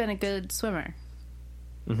he must have been a good swimmer.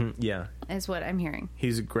 Mm-hmm, yeah. Is what I'm hearing.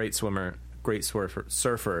 He's a great swimmer, great surfer.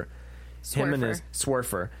 Swerfer. Him and his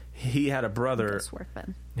swerfer. He had a brother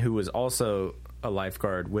who was also a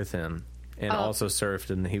lifeguard with him and also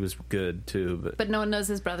surfed, and he was good too. But no one knows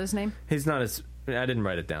his brother's name? He's not as... I didn't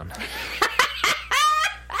write it down.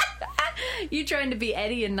 You trying to be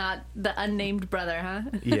Eddie and not the unnamed brother, huh?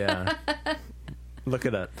 Yeah. Look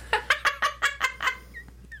it up.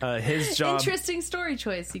 His job... Interesting story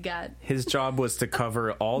choice you got. His job was to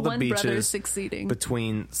cover all the beaches succeeding.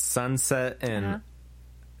 Between Sunset and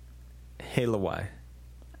Halawai.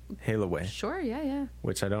 Sure, yeah.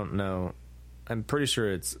 Which I don't know. I'm pretty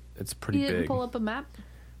sure it's pretty big. You didn't pull up a map?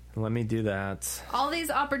 Let me do that. All these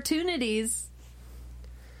opportunities.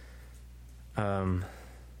 I'm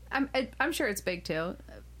sure it's big too.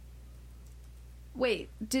 Wait,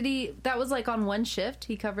 did he... That was like on one shift?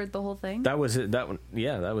 He covered the whole thing? That was it. That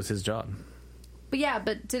was his job.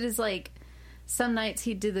 But did his some nights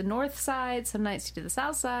he'd do the north side, some nights he'd do the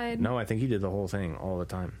south side. No, I think he did the whole thing all the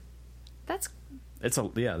time. That's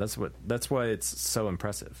why it's so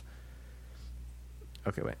impressive.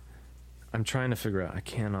 Okay, wait. I'm trying to figure out. I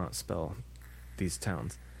cannot spell these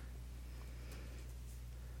towns.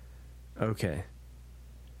 Okay.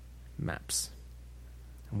 Maps.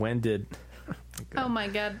 When did... Oh my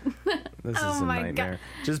god. This is a nightmare. God.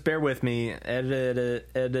 Just bear with me. Edit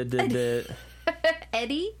it.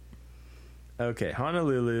 Eddie? Okay,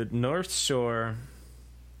 Honolulu, North Shore.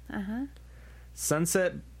 Uh-huh.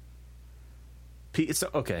 Sunset... So,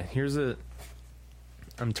 okay, here's a...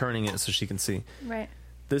 I'm turning it so she can see. Right.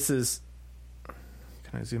 This is...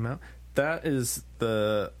 Can I zoom out? That is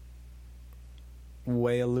the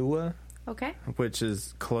Waialua. Okay. Which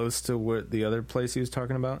is close to what the other place he was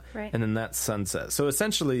talking about. Right. And then that's Sunset. So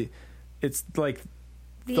essentially, it's like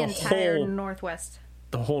the entire northwest.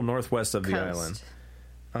 The whole northwest of the island.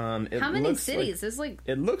 How many cities? It's like...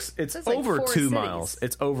 It's over like 2 cities. miles.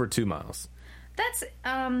 It's over 2 miles. That's...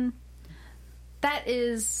 That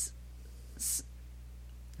is... It's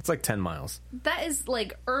like 10 miles. That is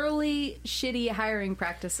like early shitty hiring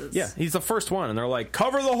practices. Yeah, he's the first one, and they're like,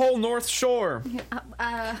 cover the whole North Shore.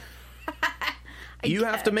 You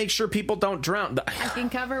have to make sure people don't drown. I can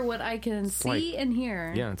cover what I can see and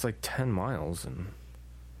hear. Yeah, it's like 10 miles, and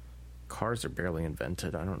cars are barely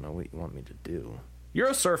invented. I don't know what you want me to do. You're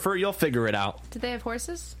a surfer. You'll figure it out. Do they have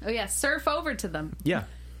horses? Oh, yeah. Surf over to them. Yeah.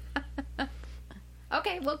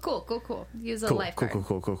 Okay, well, cool. Use a lifeguard.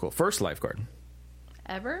 Cool. First lifeguard.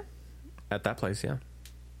 Ever? At that place, yeah.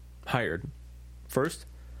 Hired. First,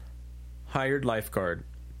 hired lifeguard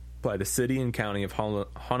by the city and county of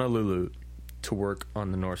Honolulu to work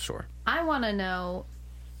on the North Shore. I want to know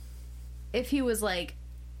if he was like,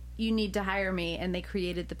 you need to hire me, and they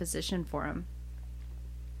created the position for him.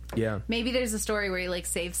 Yeah. Maybe there's a story where he like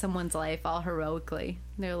saved someone's life all heroically.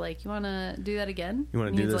 And they're like, you want to do that again? You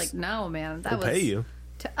want to do this? He's like, no, man. We'll pay you.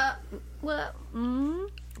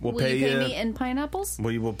 Will you pay me in pineapples?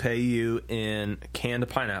 We will pay you in canned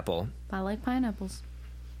pineapple. I like pineapples.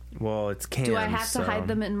 Well, it's canned. Do I have to hide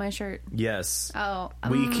them in my shirt? Yes. Oh.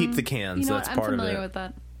 We keep the cans. You know That's what? part I'm familiar of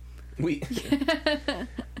it. with that.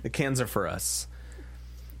 The cans are for us.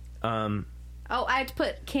 I have to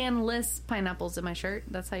put canless pineapples in my shirt.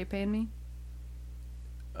 That's how you're paying me?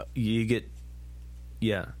 You get...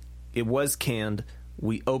 Yeah. It was canned.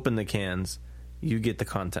 We open the cans. You get the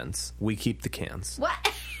contents. We keep the cans. What?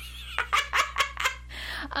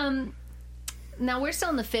 Now we're still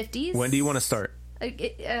in the 50s. When do you want to start?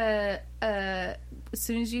 As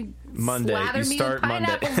soon as you Monday. slather You me start with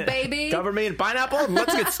pineapples, Monday. baby. Cover me in pineapple and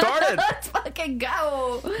let's get started. Let's fucking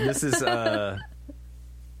go. This is, I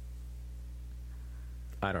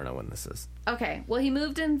don't know when this is. Okay. Well, he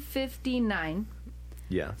moved in 59.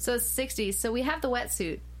 Yeah. So it's 60. So we have the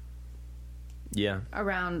wetsuit. Yeah.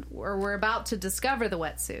 Around, or we're about to discover the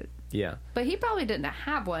wetsuit. Yeah. But he probably didn't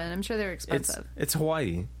have one. I'm sure they're expensive. It's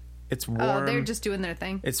Hawaii. It's warm. Oh, they're just doing their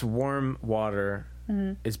thing. It's warm water.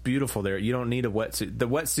 Mm-hmm. It's beautiful there. You don't need a wetsuit. The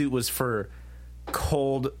wetsuit was for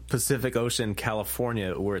cold Pacific Ocean,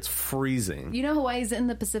 California, where it's freezing. You know Hawaii's in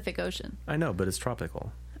the Pacific Ocean. I know, but it's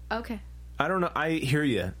tropical. Okay. I don't know. I hear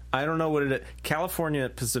you. I don't know what it is. California,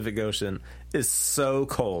 Pacific Ocean is so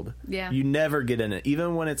cold. Yeah. You never get in it.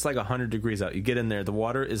 Even when it's like 100 degrees out, you get in there. The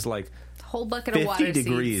water is like a whole bucket 50 of water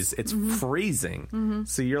degrees. Seeds. It's freezing. Mm-hmm.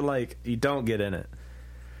 So you're like, you don't get in it.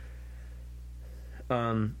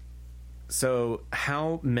 So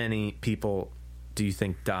how many people do you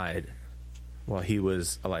think died while he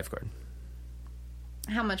was a lifeguard?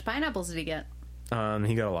 How much pineapples did he get?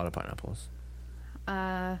 He got a lot of pineapples.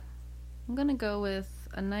 I'm gonna go with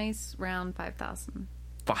a nice round 5,000.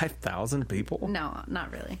 5,000 people? No,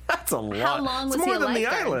 not really. That's a lot. How long was it's he more a than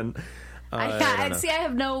lifeguard? the island. I see. I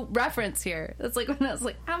have no reference here. That's like when I was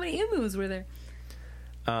like, how many emus were there?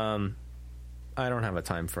 I don't have a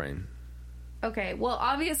time frame. Okay, well,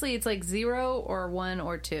 obviously it's like 0 or 1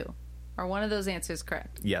 or 2. Are one of those answers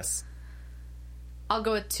correct? Yes. I'll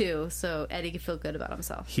go with 2, so Eddie can feel good about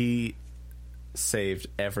himself. He saved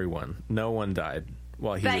everyone. No one died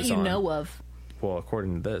while he was on. That you know of. Well,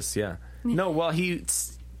 according to this, yeah. No, while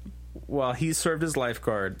he served as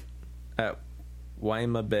lifeguard at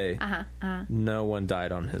Waima Bay, no one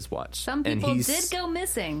died on his watch. Some people did go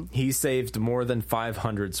missing. He saved more than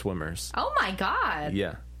 500 swimmers. Oh my god.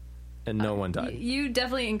 Yeah. And no one died. You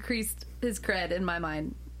definitely increased his cred in my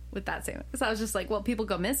mind with that statement. So I was just like, well, people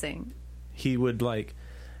go missing. He would, like,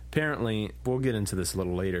 apparently, we'll get into this a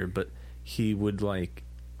little later, but he would, like...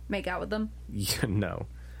 Make out with them? Yeah, no.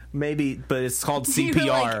 Maybe, but it's called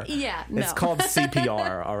CPR. Like, yeah, no. It's called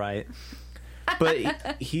CPR, all right?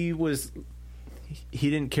 But he was he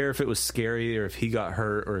didn't care if it was scary or if he got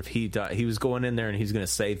hurt or if he died. He was going in there and he's going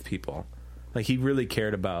to save people. Like, he really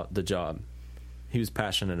cared about the job. He was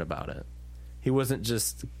passionate about it. He wasn't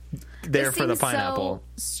just there for the pineapple.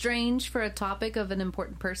 So strange for a topic of an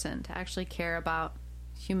important person to actually care about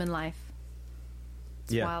human life.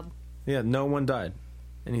 It's wild. Yeah, no one died.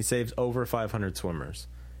 And he saved over 500 swimmers.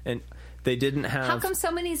 And they didn't have... How come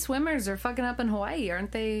so many swimmers are fucking up in Hawaii?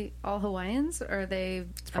 Aren't they all Hawaiians? Or are they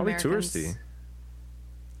It's probably Americans? touristy.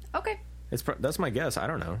 Okay. That's my guess. I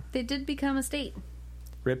don't know. They did become a state.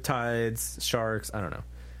 Riptides, sharks, I don't know.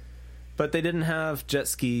 But they didn't have jet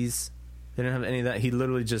skis. They didn't have any of that. He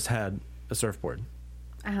literally just had a surfboard.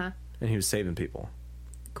 Uh-huh. And he was saving people.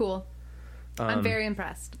 Cool. I'm very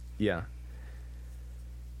impressed. Yeah.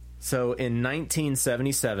 So in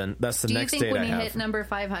 1977, that's the next date I have. Do you think when he hit number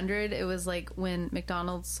 500, it was like when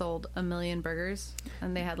McDonald's sold 1 million burgers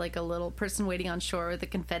and they had like a little person waiting on shore with a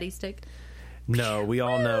confetti stick? No, we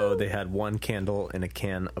all know they had one candle and a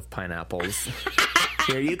can of pineapples.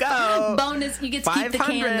 Here you go. Bonus, you get to keep the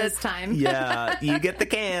can this time. Yeah, you get the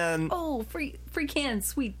can. Oh, free can,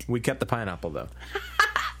 sweet. We kept the pineapple, though.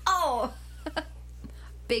 Oh,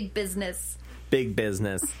 big business. Big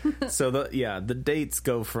business. So, the dates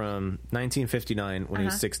go from 1959, when he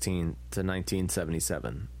was 16, to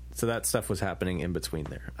 1977. So that stuff was happening in between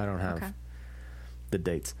there. I don't have the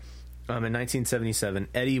dates. In 1977,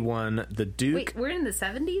 Eddie won the Duke. Wait, we're in the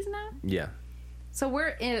 70s now? Yeah. So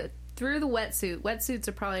we're through the wetsuit. Wetsuits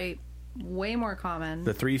are probably way more common.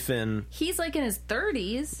 The three fin. He's like in his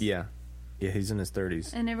 30s. Yeah. Yeah, he's in his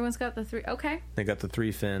 30s. And everyone's got the three. Okay. They got the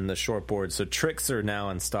three fin, the shortboard. So tricks are now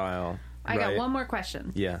in style. I got one more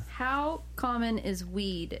question. Yeah. How common is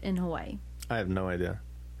weed in Hawaii? I have no idea.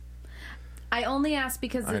 I only ask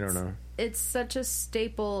because I don't know. It's such a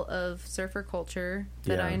staple of surfer culture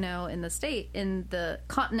that I know in the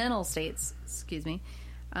continental states, excuse me.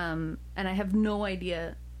 And I have no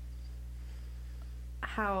idea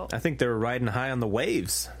how. I think they were riding high on the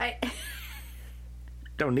waves.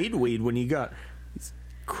 Don't need weed when you got these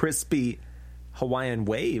crispy Hawaiian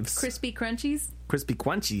waves. Crispy crunchies? Crispy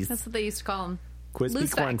crunchies. That's what they used to call them. Crispy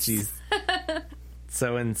crunchies.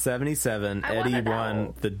 So in 77, Eddie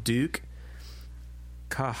won the Duke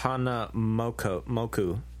Kahanamoku.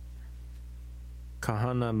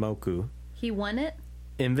 He won it?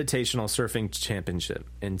 Invitational Surfing Championship.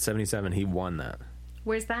 In 77, he won that.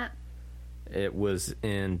 Where's that? It was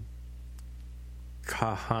in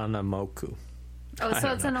Kahanamoku. Oh,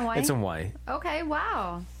 so it's in Hawaii? It's in Hawaii. Okay,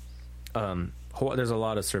 wow. There's a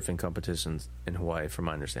lot of surfing competitions in Hawaii, from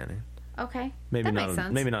my understanding. Okay, maybe that not. Makes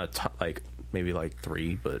sense. Maybe not maybe like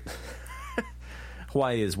 3, but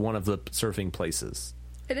Hawaii is one of the surfing places.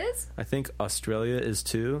 It is? I think Australia is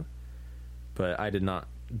too, but I did not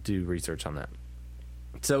do research on that.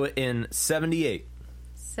 So in 78.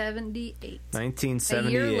 1978.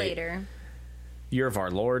 A year later. Year of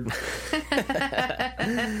our Lord.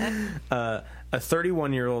 A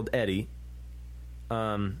 31-year-old Eddie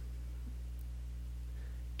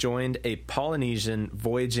joined a Polynesian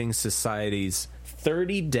Voyaging Society's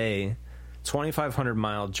 30-day,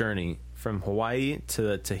 2,500-mile journey from Hawaii to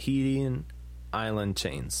the Tahitian island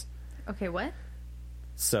chains. Okay, what?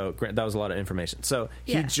 So that was a lot of information. So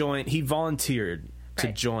he volunteered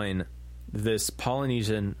to join this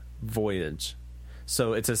Polynesian voyage.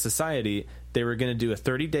 So it's a society. They were going to do a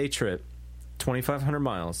 30-day trip, 2,500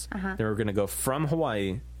 miles. They were going to go from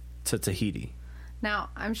Hawaii to Tahiti. Now,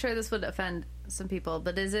 I'm sure this would offend some people,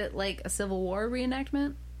 but is it like a Civil War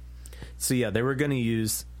reenactment? So yeah, they were going to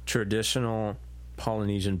use traditional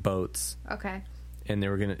Polynesian boats. Okay. And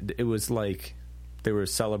it was like they were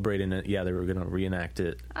celebrating it. Yeah, they were going to reenact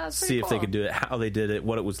it. See if they could do it, how they did it,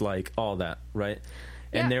 what it was like, all that, right?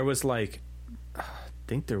 Yeah. And there was like, I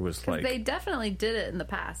think there was like... They definitely did it in the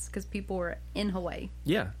past because people were in Hawaii.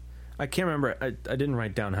 Yeah. I can't remember. I didn't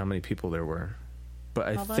write down how many people there were. But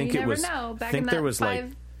I think it was... Know. Back in that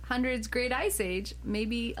 500s Great Ice Age,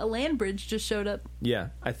 maybe a land bridge just showed up. Yeah.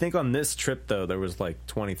 I think on this trip, though, there was like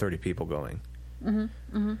 20, 30 people going.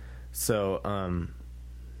 Mm-hmm. Mm-hmm. So,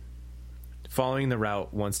 following the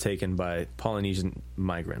route once taken by Polynesian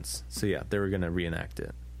migrants. So, yeah, they were going to reenact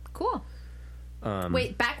it. Cool.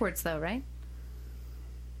 Wait, backwards, though, right?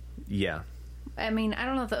 Yeah. I mean, I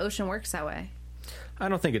don't know if the ocean works that way. I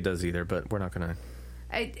don't think it does either, but we're not going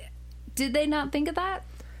to... Did they not think of that?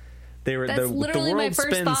 That's literally my first thought.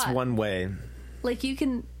 The world spins one way. Like, you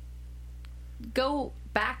can go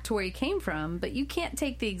back to where you came from, but you can't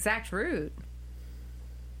take the exact route.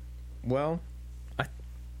 Well,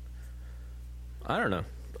 I don't know.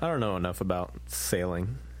 I don't know enough about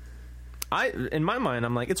sailing. In my mind,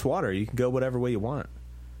 I'm like, it's water. You can go whatever way you want.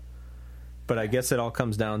 But I guess it all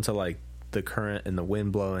comes down to like the current and the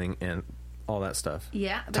wind blowing and all that stuff.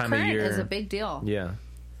 Yeah, the Time of current year. is a big deal. Yeah.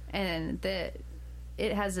 And it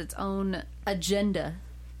has its own agenda,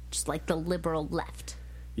 just like the liberal left.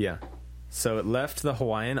 Yeah. So it left the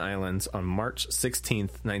Hawaiian Islands on March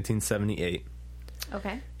 16th, 1978.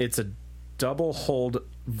 Okay. It's a double-hulled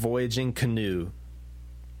voyaging canoe.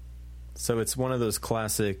 So it's one of those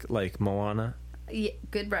classic, like, Moana. Yeah,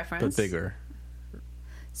 good reference. But bigger.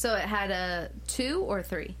 So it had a 2 or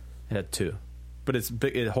 3? It had 2. But it's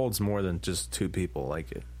big, it holds more than just 2 people. Like,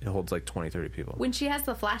 it holds like 20, 30 people. When she has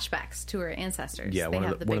the flashbacks to her ancestors, yeah, they one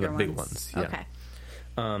have of the bigger big ones. Yeah.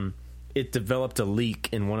 Okay. It developed a leak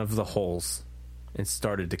in one of the hulls and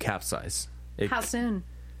started to capsize. How soon?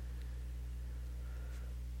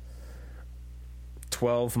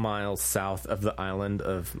 12 miles south of the island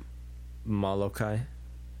of Molokai.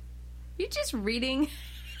 You just reading?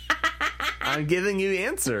 I'm giving you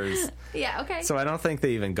answers. Yeah, okay. So I don't think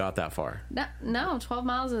they even got that far. No, 12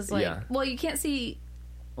 miles is like... Yeah. Well, you can't see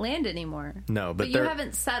land anymore. No, but you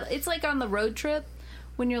haven't settled... It's like on the road trip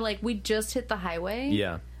when you're like, we just hit the highway.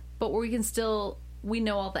 Yeah. But we can still... We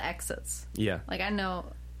know all the exits. Yeah. Like, I know...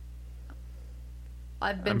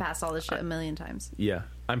 I've been past all this shit a million times. Yeah.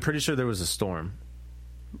 I'm pretty sure there was a storm.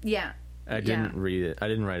 Yeah. I didn't read it. I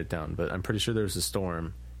didn't write it down, but I'm pretty sure there was a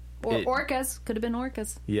storm. Or orcas. Could have been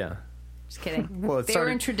orcas. Yeah. Just kidding. Well, they were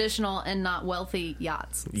in traditional and not wealthy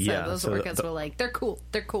yachts. So yeah, those orcas were like, they're cool.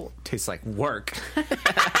 They're cool. Tastes like work.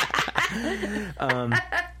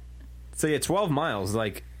 So yeah, 12 miles.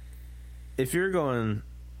 Like, if you're going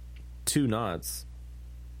 2 knots,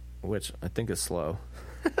 which I think is slow,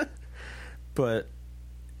 but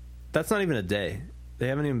that's not even a day. They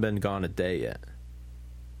haven't even been gone a day yet.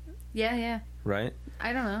 Yeah. Right?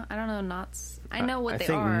 I don't know knots. I know what they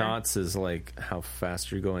are. I think knots is like how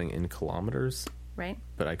fast you're going in kilometers. Right.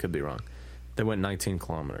 But I could be wrong. They went 19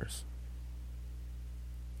 kilometers.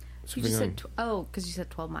 So you just said... because you said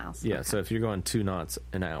 12 miles. Yeah, okay. So if you're going 2 knots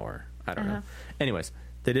an hour, I don't know. Anyways,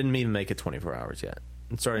 they didn't even make it 24 hours yet.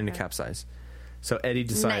 It's starting to capsize. So Eddie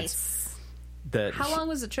decides that... How long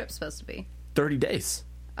was the trip supposed to be? 30 days.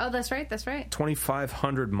 Oh, that's right.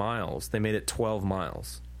 2,500 miles. They made it 12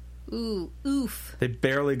 miles. Ooh, oof. They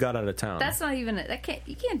barely got out of town. That's not even it.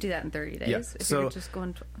 You can't do that in 30 days. Yeah. If So you're just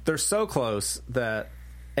going... they're so close that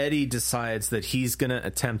Eddie decides that he's going to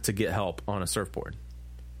attempt to get help on a surfboard.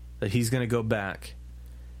 That he's going to go back,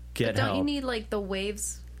 get help. Don't you need, like, the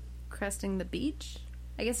waves cresting the beach?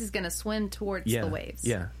 I guess he's going to swim towards the waves.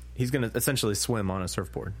 Yeah. He's going to essentially swim on a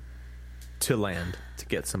surfboard to land to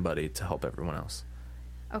get somebody to help everyone else.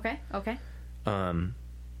 Okay. Let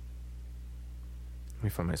me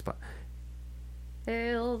find my spot.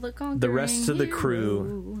 Hail the conquering The rest of the hero.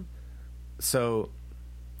 crew... So,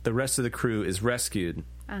 the rest of the crew is rescued.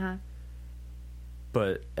 Uh-huh.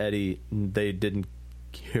 But Eddie... They didn't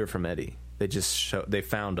hear from Eddie. They just they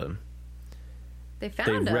found him. They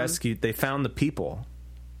found him? They found the people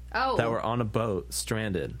that were on a boat,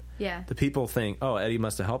 stranded. Yeah. The people think, oh, Eddie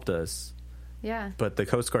must have helped us. Yeah. But the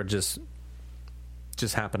Coast Guard just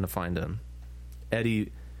happened to find him.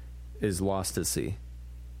 Eddie is lost at sea.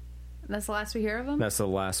 That's the last we hear of him? That's the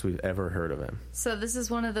last we've ever heard of him. So this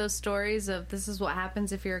is one of those stories of this is what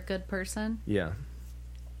happens if you're a good person? Yeah.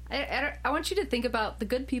 I want you to think about the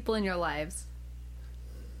good people in your lives.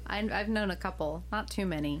 I've known a couple, not too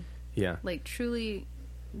many. Yeah. Like, truly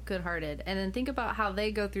good-hearted. And then think about how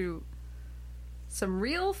they go through some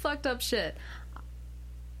real fucked up shit.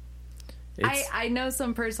 I know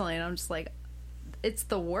some personally, and I'm just like, it's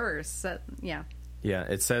the worst. Yeah. Yeah,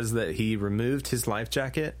 it says that he removed his life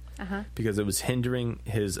jacket because it was hindering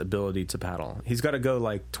his ability to paddle. He's got to go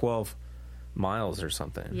like 12 miles or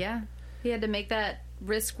something. Yeah. He had to make that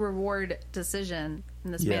risk-reward decision.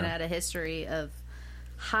 And this man had a history of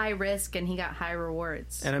high risk, and he got high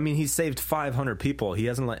rewards. And I mean, he saved 500 people. He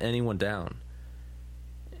hasn't let anyone down.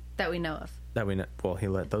 That we know of. Well, he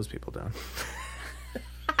let those people down.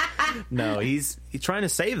 No, he's trying to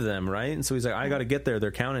save them, right? And so he's like, I got to get there.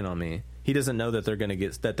 They're counting on me. He doesn't know that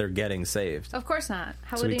they're getting saved. Of course not.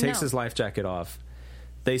 How would he he takes know? his life jacket off.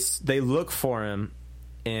 They look for him,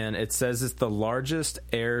 and it says it's the largest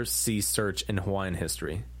air sea search in Hawaiian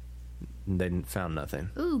history. They found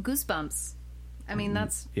nothing. Ooh, goosebumps. I mean,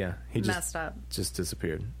 that's he messed up. Just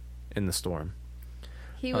disappeared in the storm.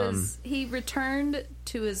 He returned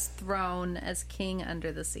to his throne as king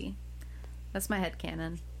under the sea. That's my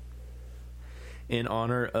headcanon. In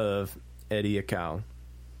honor of Eddie Aikau.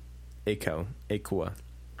 Aikau.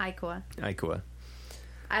 I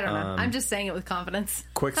don't know. I'm just saying it with confidence.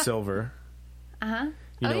 Quicksilver. Uh-huh.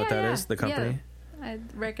 You know what that is? The company? Yeah. I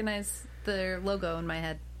recognize their logo in my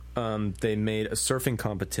head. They made a surfing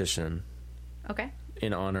competition Okay.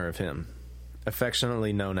 in honor of him,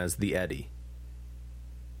 affectionately known as the Eddie.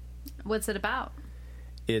 What's it about?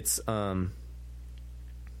 It's Do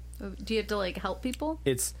you have to like help people?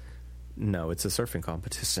 No, it's a surfing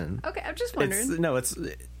competition. Okay, I'm just wondering. It's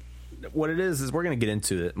what it is we're going to get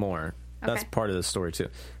into it more. That's Okay. part of the story too.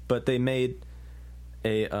 But they made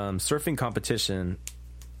a surfing competition.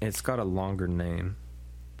 It's got a longer name.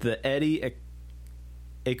 The Eddie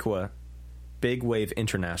Aikau Big Wave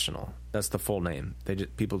International. That's the full name.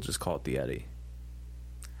 People just call it the Eddie.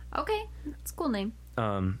 Okay, it's a cool name.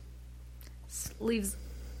 Leaves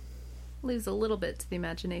a little bit to the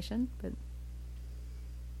imagination, but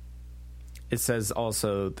It says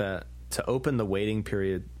also that to open the waiting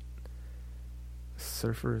period,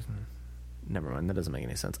 surfers. Never mind, that doesn't make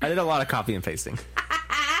any sense. I did a lot of copy and pasting.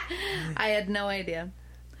 I had no idea.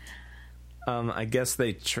 I guess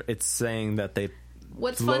it's saying that they.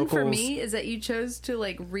 What's fun for me is that you chose to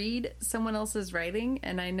like read someone else's writing,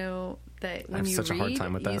 and I know that when you such a hard read,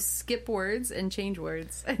 time with you that. skip words and change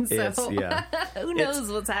words, and so who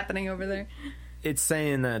knows what's happening over there? It's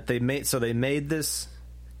saying that they made this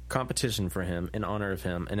competition for him in honor of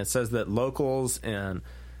him, and it says that locals and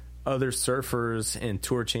other surfers and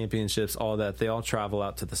tour championships, all that, they all travel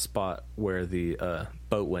out to the spot where the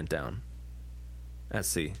boat went down at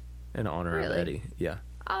sea in honor of Eddie. Yeah.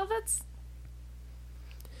 Oh, that's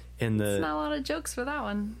It's not a lot of jokes for that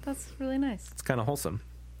one. That's really nice. It's kind of wholesome.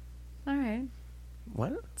 All right,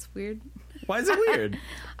 What? it's weird. Why is it weird?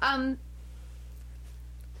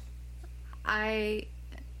 I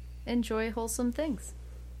enjoy wholesome things.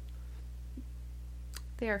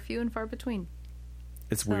 They are few and far between.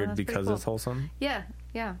 It's So weird that's because pretty cool. it's wholesome? Yeah.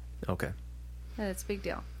 Okay. It's a big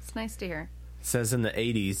deal. It's nice to hear. It says in the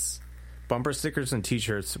 80s, bumper stickers and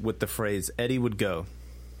t-shirts with the phrase Eddie would go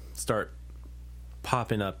start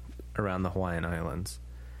popping up around the Hawaiian Islands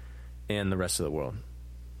and the rest of the world.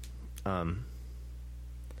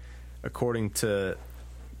 According to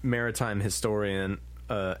maritime historian,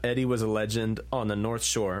 Eddie was a legend on the North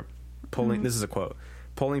Shore, pulling. This is a quote: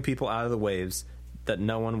 pulling people out of the waves that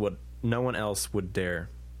no one else would dare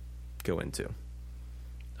go into.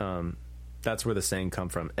 That's where the saying come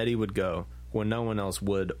from. Eddie would go when no one else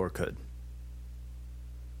would or could.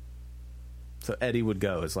 So Eddie would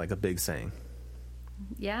go is like a big saying.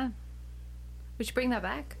 Yeah. We should bring that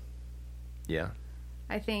back. Yeah.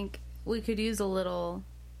 I think we could use a little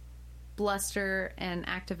bluster and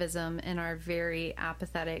activism in our very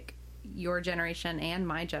apathetic, your generation and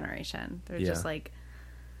my generation. They're just like,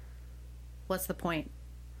 what's the point?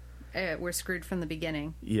 We're screwed from the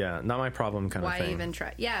beginning. Yeah, not my problem kind of thing. Why even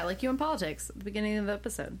try? Yeah, like you in politics at the beginning of the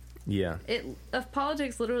episode. Yeah.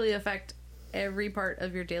 Politics literally affect every part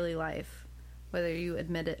of your daily life, whether you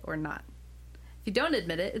admit it or not. If you don't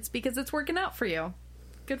admit it, it's because it's working out for you.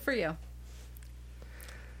 Good for you.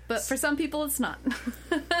 But for some people, it's not.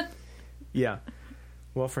 Yeah.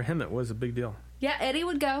 Well, for him, it was a big deal. Yeah, Eddie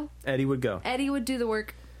would go. Eddie would go. Eddie would do the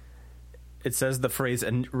work. It says the phrase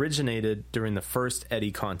originated during the first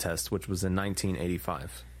Eddie contest, which was in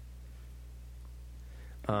 1985.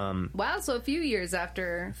 Wow, so a few years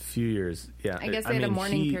after. A few years, yeah. I guess they had a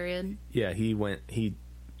mourning period. Yeah, he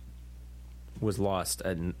was lost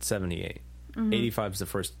at 78. 85 is the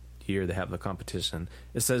first year they have the competition.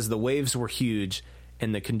 It says the waves were huge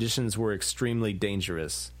and the conditions were extremely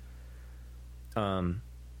dangerous.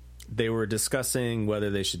 They were discussing whether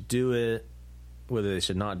they should do it, whether they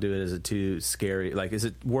should not do it. Is it too scary? Like, is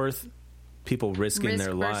it worth people risking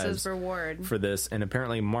their lives reward for this? And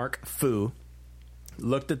apparently Mark Fu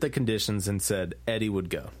looked at the conditions and said Eddie would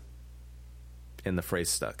go. And the phrase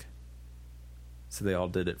stuck. So they all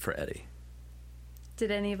did it for Eddie.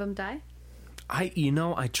 Did any of them die?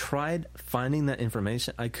 I tried finding that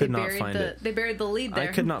information. I could not find it. They buried the lead there. I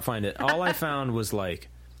could not find it. All I found was like,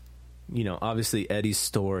 obviously Eddie's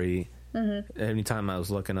story. Anytime I was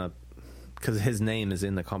looking up, because his name is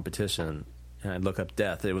in the competition, and I'd look up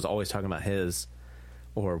death, it was always talking about his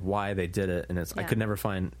or why they did it, and I could never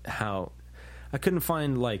find how. I couldn't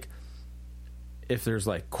find like if there's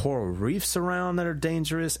like coral reefs around that are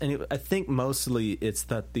dangerous, and I think mostly it's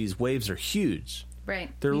that these waves are huge.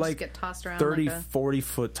 Right. They're you like just get tossed around 30, 40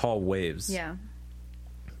 foot tall waves. Yeah.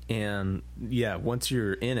 And yeah, once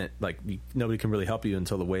you're in it, like nobody can really help you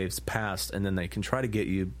until the waves pass, and then they can try to get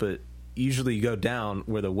you, but usually you go down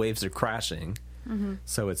where the waves are crashing.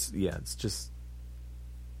 So it's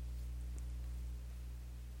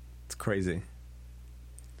crazy.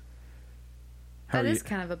 That is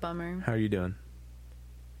kind of a bummer. How are you doing?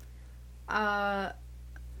 I'm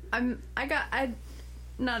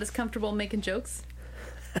not as comfortable making jokes.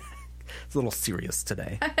 It's a little serious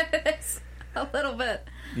today. A little bit.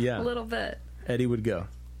 Yeah. A little bit. Eddie would go.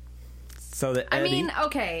 So the Eddie... I mean,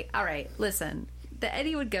 okay, all right, listen. The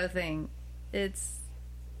Eddie would go thing, it's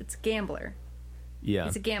gambler. Yeah.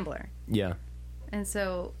 He's a gambler. Yeah. And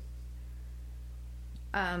so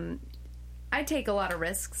I take a lot of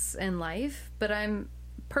risks in life, but I'm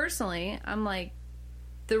like,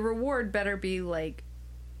 the reward better be like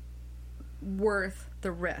worth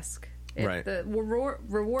the risk. If right. the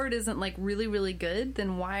reward isn't like really, really good,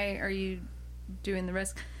 then why are you doing the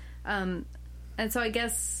risk? And so I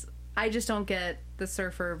guess I just don't get the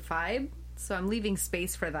surfer vibe, so I'm leaving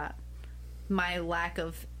space for that. My lack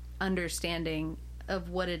of understanding of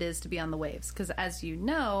what it is to be on the waves. Because as you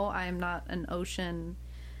know, I'm not an ocean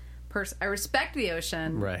person. I respect the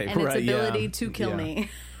ocean and its ability to kill me.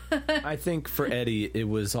 I think for Eddie, it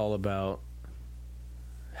was all about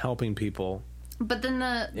helping people. But then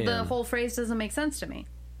the whole phrase doesn't make sense to me.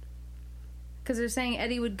 Because they're saying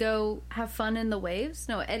Eddie would go have fun in the waves.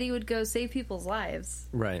 No, Eddie would go save people's lives.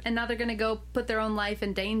 Right. And now they're going to go put their own life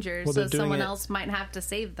in danger so someone else might have to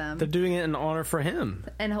save them. They're doing it in honor for him.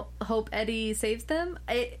 And hope Eddie saves them?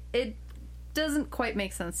 It doesn't quite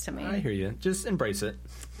make sense to me. I hear you. Just embrace it.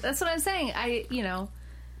 That's what I'm saying.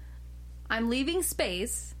 I'm leaving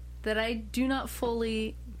space that I do not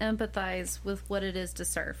fully empathize with what it is to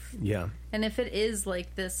surf. Yeah. And if it is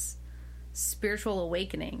like this spiritual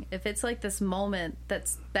awakening, if it's like this moment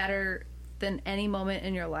that's better than any moment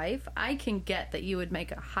in your life, I can get that you would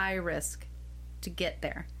make a high risk to get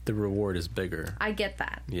there. The reward is bigger. I get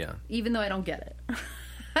that. Yeah. Even though I don't get it.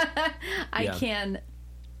 I can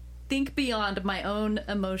think beyond my own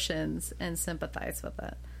emotions and sympathize with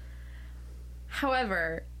it.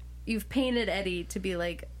 However, you've painted Eddie to be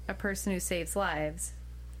like a person who saves lives,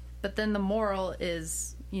 but then the moral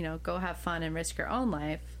is, go have fun and risk your own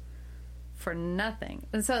life for nothing.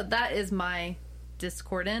 And so that is my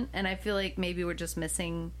discordant, and I feel like maybe we're just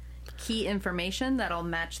missing key information that'll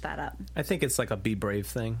match that up. I think it's like a be brave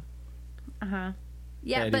thing. Uh-huh.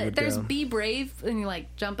 Yeah, Eddie but there's go. be brave and you're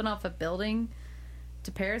like jumping off a building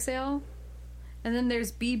to parasail. And then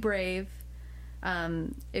there's be brave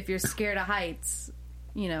if you're scared of heights,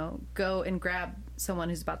 go and grab someone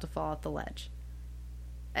who's about to fall off the ledge.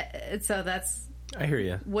 So that's... I hear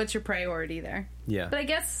you. What's your priority there? Yeah. But I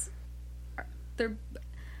guess they're...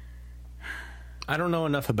 I don't know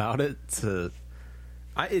enough about it to...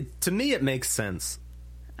 to me, it makes sense.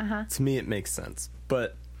 Uh-huh. To me, it makes sense.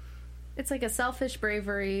 But... It's like a selfish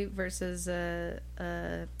bravery versus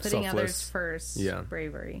putting Selfless. others first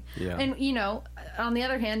bravery. Yeah. And, on the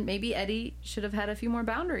other hand, maybe Eddie should have had a few more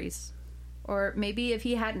boundaries. Or maybe if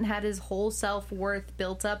he hadn't had his whole self-worth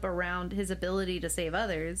built up around his ability to save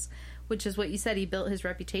others, which is what you said he built his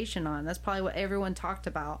reputation on. That's probably what everyone talked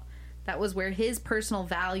about. That was where his personal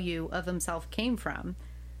value of himself came from.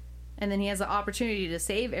 And then he has the opportunity to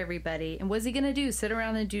save everybody. And what's he going to do? Sit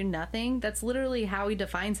around and do nothing? That's literally how he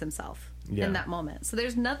defines himself in that moment. So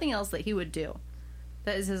there's nothing else that he would do.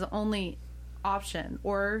 That is his only option.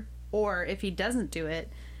 Or if he doesn't do it,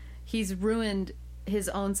 he's ruined his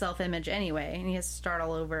own self-image anyway. And he has to start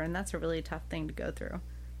all over. And that's a really tough thing to go through.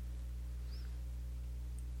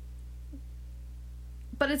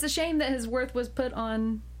 But it's a shame that his worth was put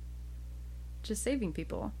on just saving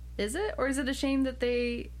people. Is it? Or is it a shame that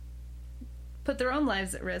they put their own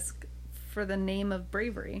lives at risk for the name of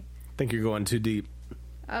bravery? I think you're going too deep.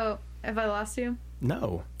 Oh, have I lost you?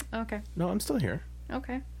 No. Okay. No, I'm still here.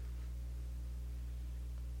 Okay.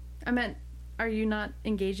 I meant, are you not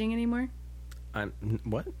engaging anymore?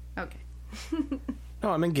 What? Okay.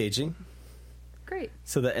 No, I'm engaging. Great.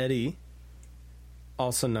 So the Eddie,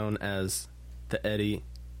 also known as the Eddie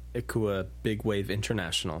Aikau Big Wave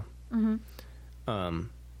International,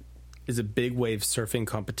 is a big wave surfing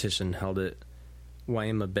competition held at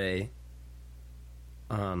Waima Bay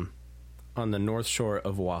on the north shore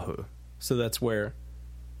of Oahu. So that's where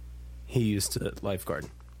he used to lifeguard.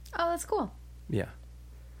 Oh, that's cool. Yeah.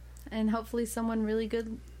 And hopefully someone really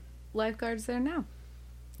good lifeguards there now.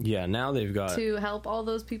 Yeah, now they've got... to help all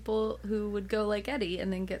those people who would go like Eddie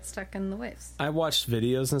and then get stuck in the waves. I watched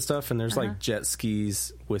videos and stuff, and there's like jet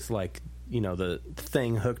skis with like, the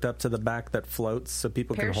thing hooked up to the back that floats so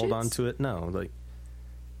people Parachutes? can hold on to it. No, like...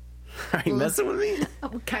 Are you messing with me?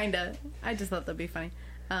 Oh, kinda. I just thought that'd be funny.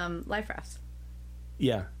 Life rafts.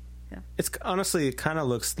 Yeah. Yeah. It's honestly, it kind of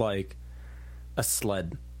looks like a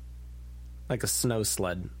sled. Like a snow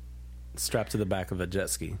sled strapped to the back of a jet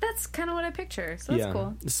ski. That's kind of what I picture, so that's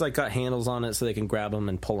cool. It's like got handles on it so they can grab them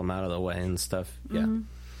and pull them out of the way and stuff. Yeah.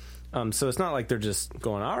 So it's not like they're just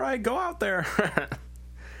going, all right, go out there.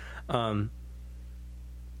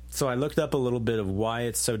 So I looked up a little bit of why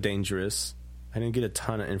it's so dangerous. I didn't get a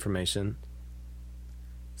ton of information.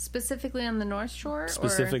 Specifically on the North Shore?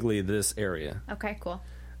 Specifically this area. Okay, cool.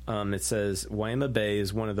 It says Waima Bay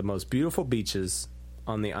is one of the most beautiful beaches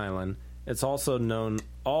on the island. It's also known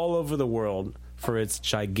all over the world for its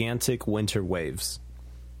gigantic winter waves.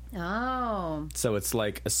 Oh. So it's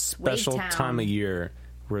like a special time of year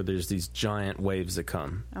where there's these giant waves that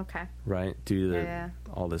come. Okay. Right? Due to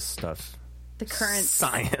all this stuff. The current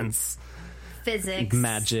science. Physics.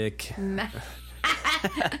 Magic.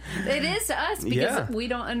 It is to us because we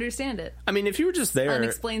don't understand it. I mean, if you were just there,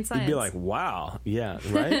 unexplained science. You'd be like, wow. Yeah,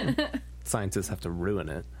 right? Scientists have to ruin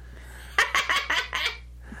it.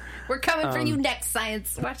 We're coming for you next,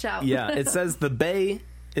 science. Watch out. Yeah, it says the bay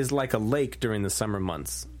is like a lake during the summer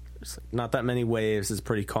months. There's not that many waves. It's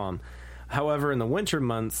pretty calm. However, in the winter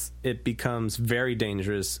months, it becomes very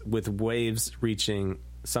dangerous with waves reaching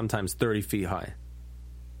sometimes 30 feet high.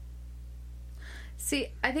 See,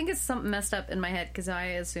 I think it's something messed up in my head because I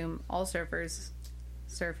assume all surfers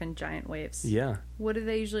surf in giant waves. Yeah. What do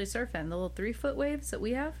they usually surf in? The little 3-foot waves that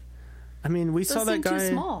we have? I mean, we saw that guy. Too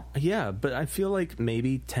small. Yeah, but I feel like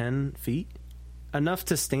maybe 10 feet, enough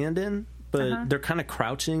to stand in. But they're kind of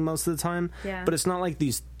crouching most of the time. Yeah. But it's not like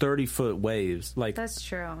these 30-foot waves. Like that's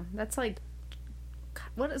true. That's like,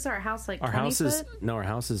 what is our house like? Our 20 house foot? is our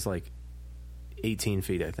house is like 18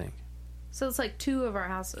 feet, I think. So it's like 2 of our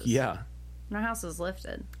houses. Yeah. And our house is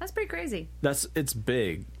lifted. That's pretty crazy. It's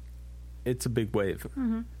big. It's a big wave.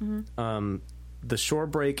 The shore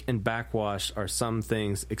break and backwash are some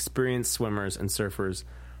things experienced swimmers and surfers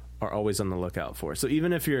are always on the lookout for. So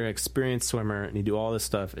even if you're an experienced swimmer and you do all this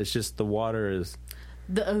stuff, it's just the water is...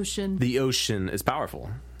 The ocean. The ocean is powerful.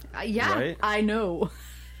 Yeah, right? I know.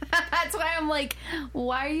 That's why I'm like,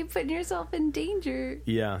 why are you putting yourself in danger?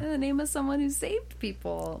 Yeah. In the name of someone who saved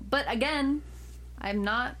people. But again, I'm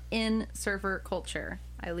not in surfer culture.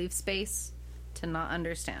 I leave space to not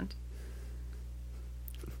understand.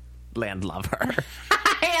 Land lover.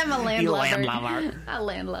 I am a land you lover. Land lover. A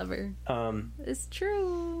land lover. It's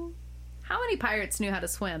true. How many pirates knew how to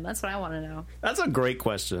swim? That's what I want to know. That's a great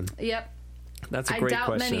question. Yep. That's a great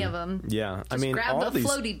question. I doubt many of them. Yeah. Just I mean, grab all the these,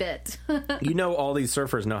 floaty bit. You know, all these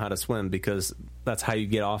surfers know how to swim because that's how you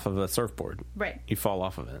get off of a surfboard. Right. You fall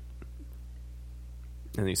off of it.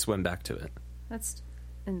 And you swim back to it. That's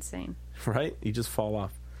insane. Right? You just fall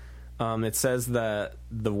off. It says that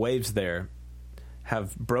the waves there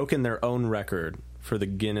have broken their own record for the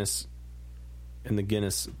Guinness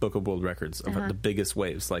Book of World Records of the biggest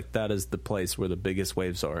waves. Like, that is the place where the biggest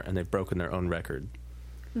waves are, and they've broken their own record.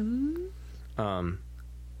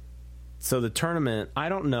 So the tournament, I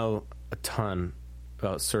don't know a ton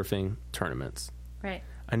about surfing tournaments. Right.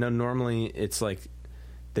 I know normally it's like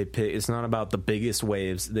it's not about the biggest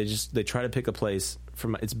waves. They try to pick a place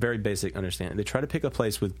from, it's very basic understanding. They try to pick a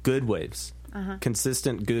place with good waves,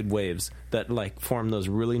 consistent good waves that like form those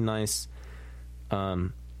really nice,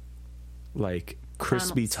 like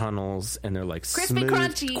crispy tunnels, and they're like crispy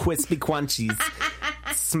crunchies,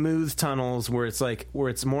 smooth tunnels where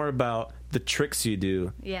it's more about the tricks you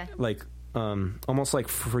do. Yeah. Like almost like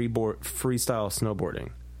freestyle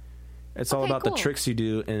snowboarding. It's all about the tricks you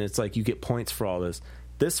do, and it's like you get points for all this.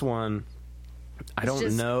 This one, I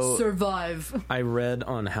don't know. Survive. I read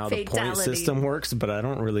on how the point system works, but I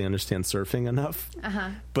don't really understand surfing enough.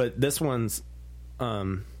 But this one's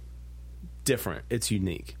different. It's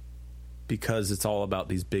unique because it's all about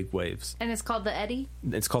these big waves. And it's called the Eddy?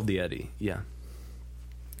 It's called the Eddy, yeah.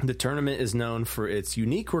 The tournament is known for its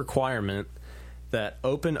unique requirement that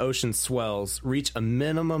open ocean swells reach a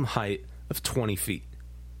minimum height of 20 feet.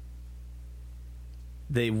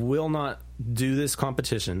 They will not do this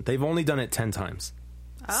competition. They've only done it 10 times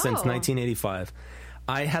since 1985.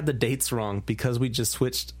 I had the dates wrong because we just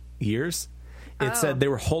switched years. It said they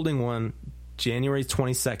were holding one January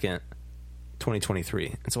 22nd,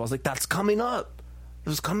 2023. And so I was like, that's coming up. It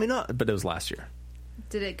was coming up. But it was last year.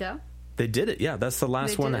 Did it go? They did it. Yeah, that's the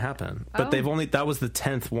last one to happen. But that was the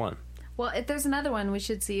 10th one. Well, if there's another one, we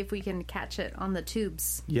should see if we can catch it on the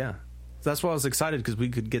tubes. Yeah. That's why I was excited, because we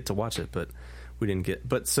could get to watch it, but we didn't get.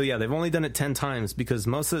 But so yeah, they've only done it 10 times because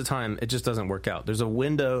most of the time it just doesn't work out. There's a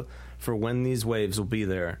window for when these waves will be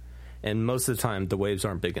there, and most of the time the waves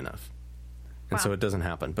aren't big enough. And so it doesn't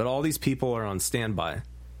happen. But all these people are on standby,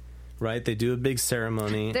 right? They do a big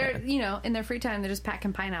ceremony. They're, in their free time, they're just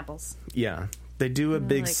packing pineapples. Yeah. They do a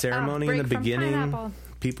big ceremony in the beginning. Pineapple.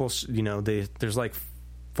 People, there's like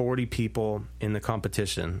 40 people in the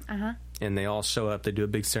competition. And they all show up. They do a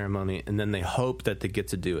big ceremony. And then they hope that they get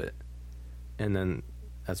to do it. And then,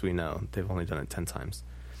 as we know, they've only done it 10 times.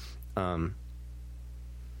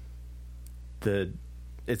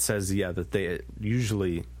 it says, that they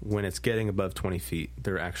usually, when it's getting above 20 feet,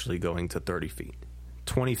 they're actually going to 30 feet.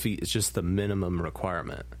 20 feet is just the minimum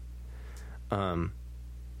requirement. Only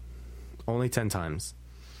 10 times.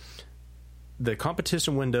 The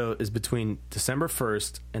competition window is between December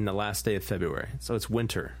 1st and the last day of February. So it's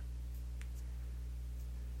winter.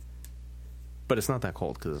 But it's not that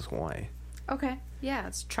cold because it's Hawaii. Okay. Yeah,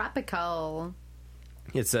 it's tropical.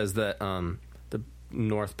 It says that the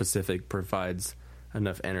North Pacific provides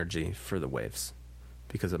enough energy for the waves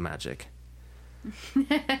because of magic.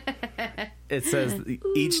 It says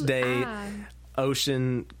each day,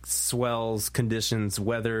 ocean swells, conditions,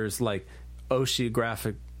 weathers, like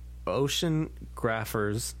oceanographers.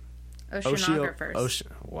 Oceanographers.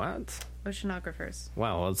 What? Oceanographers.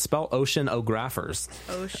 Wow, well, it's spelled oceanographers.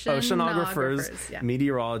 Oceanographers,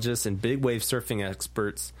 meteorologists, and big wave surfing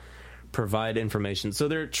experts provide information. So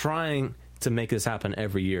they're trying to make this happen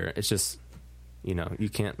every year. It's just, you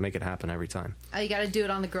can't make it happen every time. Oh, you got to do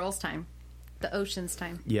it on the girls' time. The ocean's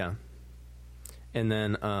time. Yeah. And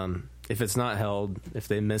then if it's not held, if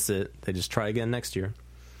they miss it, they just try again next year.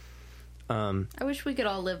 I wish we could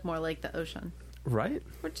all live more like the ocean. Right?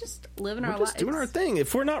 We're just living our lives. We're just doing our thing.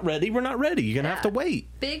 If we're not ready, we're not ready. You're going to have to wait.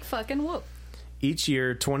 Big fucking whoop. Each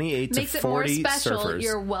year, 28 Makes to 40 it more special. surfers.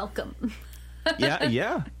 You're welcome.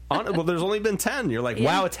 Yeah. Well, there's only been 10. You're like,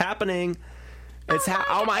 wow, it's happening.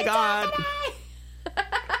 Oh my God.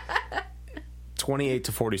 28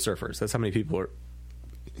 to 40 surfers. That's how many people are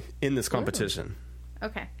in this competition. Ooh.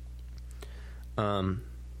 Okay.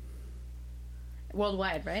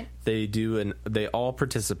 Worldwide, right? They all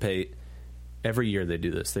participate. Every year they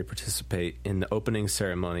do this. They participate in the opening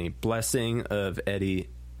ceremony, blessing of Eddie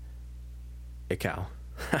Aikau.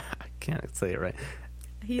 I can't say it right.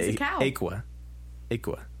 He's a cow.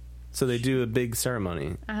 Aikau. So they do a big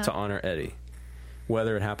ceremony to honor Eddie,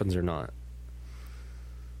 whether it happens or not.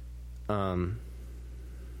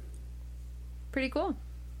 Pretty cool.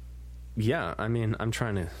 Yeah, I mean, I'm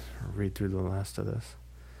trying to read through the last of this.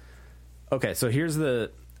 Okay, so here's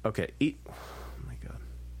the... Okay, oh my God.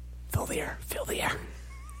 Fill the air.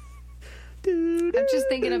 I'm just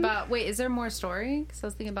thinking about... Wait, is there more story? Because I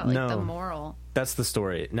was thinking about, the moral. That's the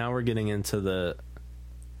story. Now we're getting into the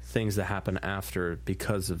things that happen after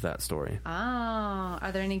because of that story. Oh,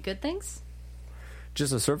 are there any good things?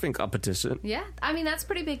 Just a surfing competition. Yeah, I mean, that's a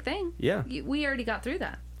pretty big thing. Yeah. We already got through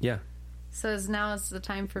that. Yeah. So now is the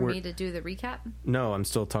time for me to do the recap? No, I'm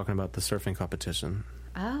still talking about the surfing competition.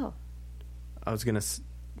 Oh. I was going to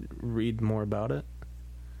read more about it.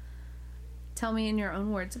 Tell me in your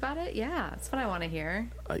own words about it? Yeah, that's what I want to hear.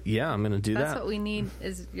 Yeah, I'm going to do that. That's what we need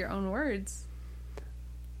is your own words.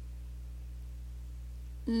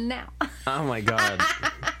 Now. Oh my God.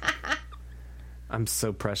 I'm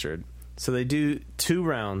so pressured. So they do 2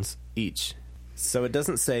 rounds each. So it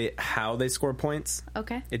doesn't say how they score points.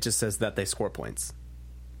 Okay. It just says that they score points.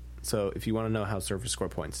 So if you want to know how surfers score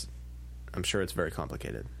points, I'm sure it's very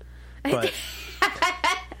complicated. But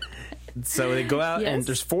so they go out and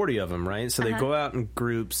there's 40 of them, right? So they go out in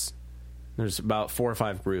groups. There's about 4 or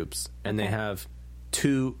 5 groups, and they have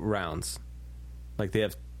 2 rounds. Like they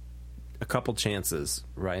have a couple chances,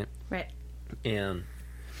 right? Right. And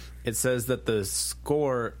it says that the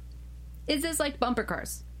score... Is this like bumper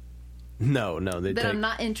cars? No. I'm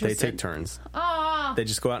not interested. They take turns. Oh. They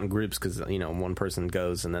just go out in groups because, one person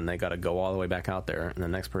goes and then they got to go all the way back out there and the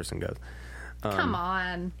next person goes. Come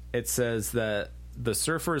on. It says that the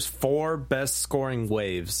surfers' 4 best scoring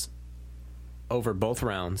waves over both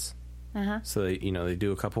rounds. So they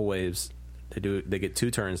do a couple waves. They get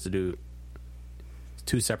 2 turns to do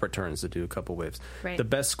 2 separate turns to do a couple waves. Right. The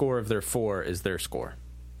best score of their 4 is their score.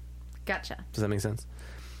 Gotcha. Does that make sense?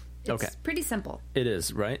 It's pretty simple. It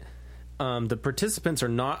is, right? The participants are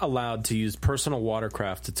not allowed to use personal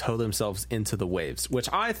watercraft to tow themselves into the waves, which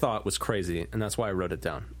I thought was crazy, and that's why I wrote it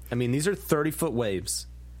down. I mean, these are 30-foot waves.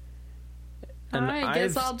 And I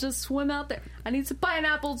guess I'll just swim out there. I need some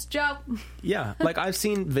pineapples, Joe. Yeah, I've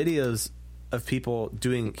seen videos of people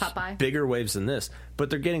doing bigger waves than this,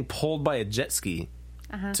 but they're getting pulled by a jet ski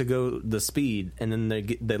to go the speed, and then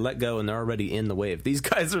they let go and they're already in the wave. These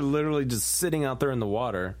guys are literally just sitting out there in the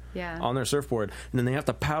water on their surfboard, and then they have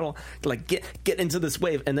to paddle, get into this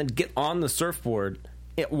wave and then get on the surfboard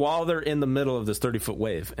while they're in the middle of this 30-foot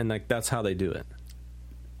wave, and that's how they do it,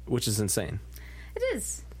 which is insane. It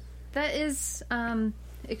is. That is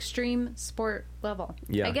extreme sport level.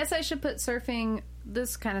 Yeah. I guess I should put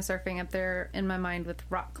this kind of surfing up there in my mind with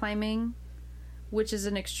rock climbing, which is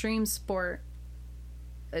an extreme sport.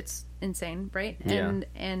 It's insane, right? Yeah.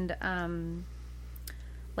 And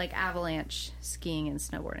like avalanche skiing and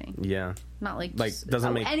snowboarding. Yeah. Not like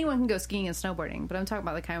doesn't make anyone can go skiing and snowboarding, but I'm talking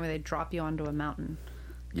about the kind where they drop you onto a mountain.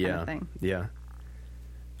 Kind of thing. Yeah.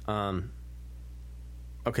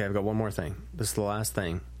 Okay, I've got one more thing. This is the last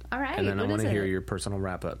thing. All right. And then I want to hear your personal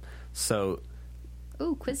wrap up. So,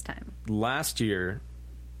 ooh, quiz time. Last year,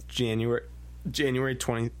 January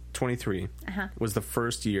 2023 was the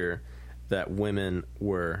first year that women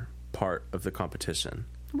were part of the competition.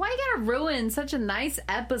 Why you gotta ruin such a nice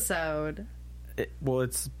episode? Well,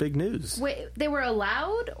 it's big news. Wait, they were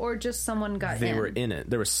allowed, or just someone got in? They were in it.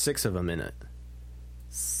 There were 6 of them in it.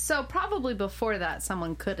 So probably before that,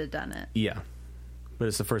 someone could have done it. Yeah. But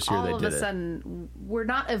it's the first year they did it. All of a sudden, we're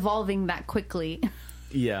not evolving that quickly.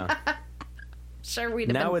 Yeah. Sure, we'd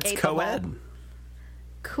have now been it's capable. co-ed.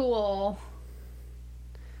 Cool.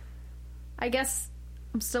 I guess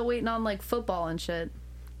I'm still waiting on, like, football and shit.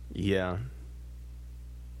 Yeah.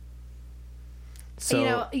 So, you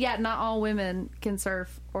know, yeah, not all women can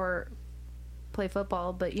surf or play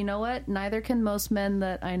football, but you know what? Neither can most men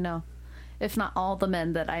that I know. If not all the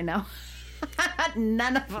men that I know.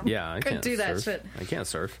 None of them I could can't do that surf. shit. I can't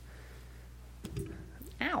surf.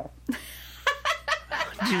 Ow.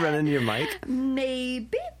 Did you run into your mic?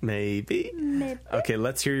 Maybe. Okay,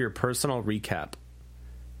 let's hear your personal recap.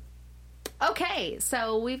 Okay,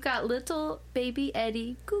 so we've got little baby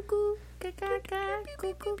Eddie, cuckoo, caca,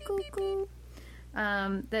 cuckoo, cuckoo.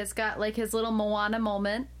 That's got like his little Moana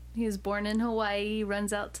moment. He was born in Hawaii, he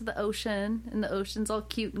runs out to the ocean, and the ocean's all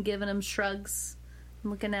cute and giving him shrugs. I'm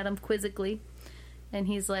looking at him quizzically. And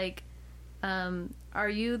he's like, are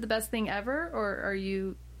you the best thing ever, or are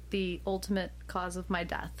you the ultimate cause of my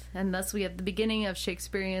death? And thus we have the beginning of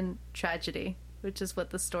Shakespearean tragedy, which is what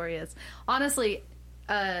the story is. Honestly,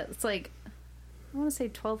 it's like, I want to say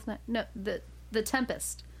 12th night. No, the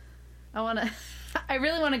Tempest. I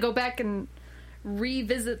really want to go back and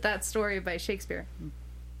revisit that story by Shakespeare.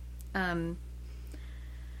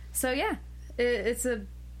 So yeah, it's a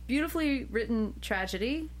beautifully written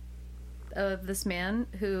tragedy of this man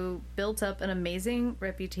who built up an amazing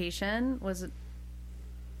reputation, was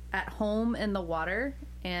at home in the water,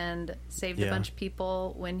 and saved a bunch of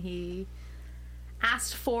people when he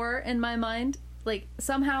asked for, in my mind, like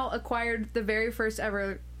somehow acquired the very first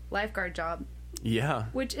ever lifeguard job. Yeah.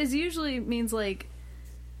 Which is usually means like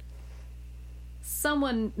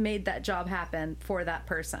someone made that job happen for that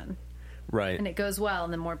person. Right. And it goes well,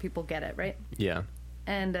 and then more people get it, right? Yeah.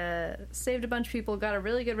 And saved a bunch of people, got a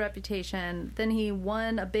really good reputation. Then he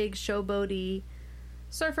won a big showboaty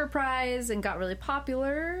surfer prize and got really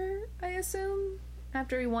popular, I assume,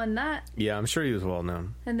 after he won that. Yeah, I'm sure he was well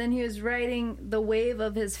known. And then he was riding the wave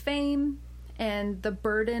of his fame and the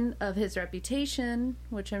burden of his reputation,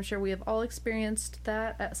 which I'm sure we have all experienced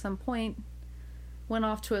that at some point. Went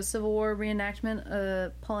off to a Civil War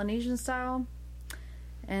reenactment, Polynesian style,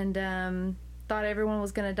 and thought everyone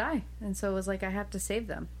was going to die. And so it was like, I have to save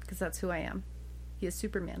them, because that's who I am. He is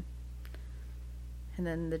Superman. And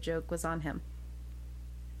then the joke was on him.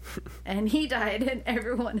 And he died, and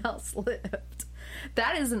everyone else lived.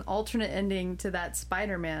 That is an alternate ending to that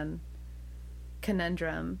Spider-Man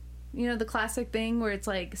conundrum. You know, the classic thing where it's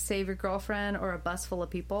like, save your girlfriend or a bus full of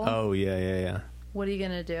people? Oh, yeah. What are you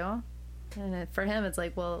going to do? And for him, it's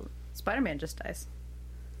like, well, Spider-Man just dies.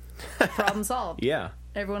 Problem solved. Yeah.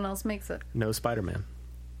 Everyone else makes it. No Spider-Man.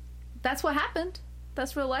 That's what happened.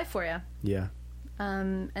 That's real life for you. Yeah.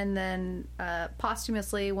 And then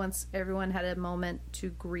posthumously, once everyone had a moment to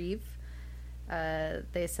grieve,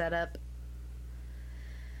 they set up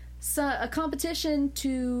a competition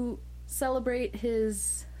to celebrate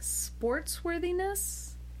his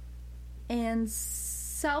sportsworthiness and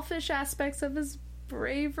selfish aspects of his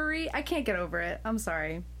bravery. I can't get over it. I'm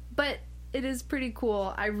sorry. But it is pretty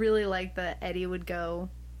cool. I really like the Eddie would go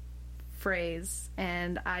phrase,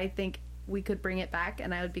 and I think we could bring it back,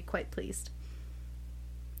 and I would be quite pleased.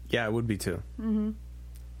 Yeah, I would be too. Mm-hmm.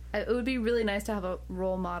 It would be really nice to have a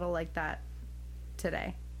role model like that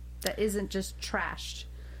today that isn't just trashed.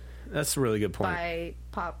 That's a really good point. By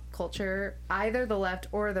pop culture, either the left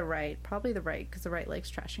or the right. Probably the right, because the right likes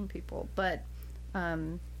trashing people. But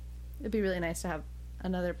it'd be really nice to have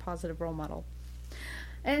another positive role model.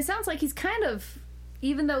 And it sounds like he's kind of,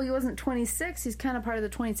 even though he wasn't 26, he's kind of part of the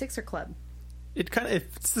 26er club.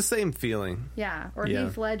 It's the same feeling. Yeah, or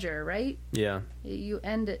Heath Ledger, right? Yeah. You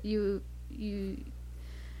end it. Your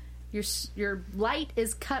light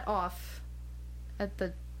is cut off at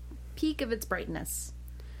the peak of its brightness,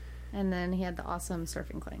 and then he had the awesome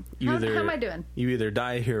surfing clang. How am I doing? You either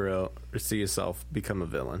die a hero or see yourself become a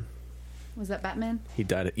villain. Was that Batman? He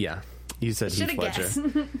died. Yeah, you said Heath Ledger.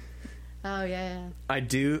 Oh, yeah.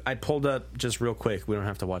 I pulled up, just real quick, we don't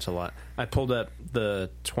have to watch a lot. I pulled up the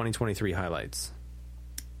 2023 highlights.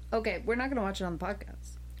 Okay, we're not going to watch it on the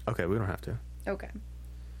podcast. Okay, we don't have to. Okay.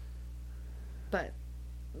 But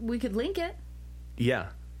we could link it. Yeah.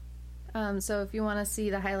 So if you want to see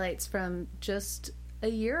the highlights from just a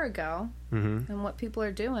year ago and what people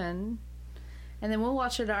are doing, and then we'll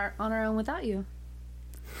watch it on our own without you.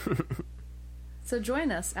 So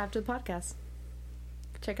join us after the podcast.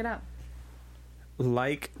 Check it out.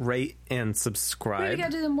 Like, rate, and subscribe. We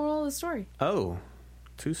gotta do the moral of the story. Oh,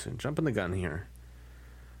 too soon. Jumping the gun here.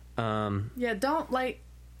 Yeah, don't like,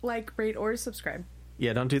 rate, or subscribe.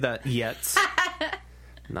 Yeah, don't do that yet.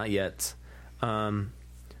 Not yet. I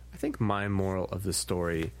think my moral of the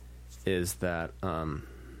story is that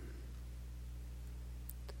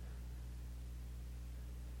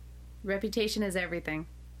reputation is everything.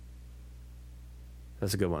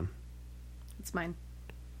 That's a good one. It's mine.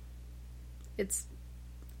 It's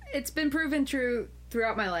been proven true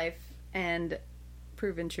throughout my life and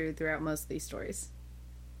proven true throughout most of these stories.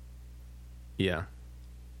 Yeah.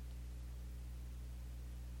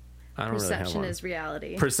 I don't Perception really have one. is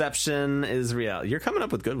reality. Perception is reality. You're coming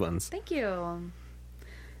up with good ones. Thank you.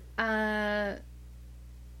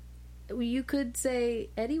 You could say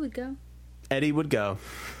Eddie would go. Eddie would go.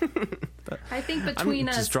 I think between I'm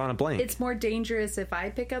us, just drawing a blank. it's more dangerous if I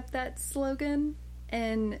pick up that slogan,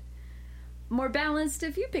 and more balanced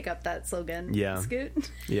if you pick up that slogan. Yeah. Scoot.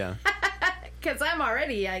 Yeah. Because I'm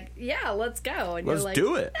already like, yeah, let's go. And Let's you're like,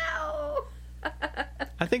 do it. No.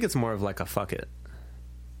 I think it's more of like a fuck it.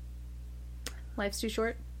 Life's too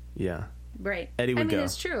short. Yeah. Right. Eddie would I mean, go.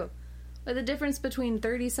 it's true. But the difference between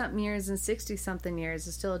 30-something years and 60-something years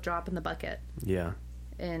is still a drop in the bucket Yeah.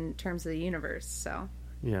 in terms of the universe. So,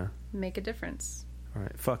 Yeah. make a difference. All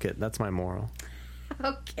right. Fuck it. That's my moral.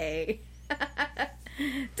 Okay.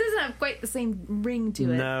 Doesn't have quite the same ring to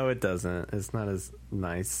it. No, it doesn't. It's not as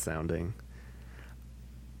nice sounding.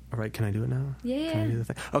 All right. Can I do it now? Yeah. Can I do the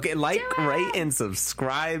thing? Okay. Like, Do it. rate, and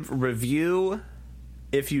subscribe. Review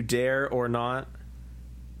if you dare or not.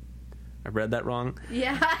 I read that wrong.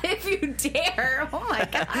 Yeah, if you dare. Oh my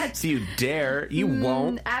god. If you dare, you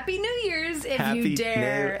won't. Happy New Year's if you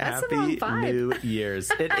dare. That's the wrong vibe. New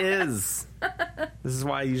Year's. It is. This is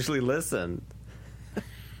why I usually listen.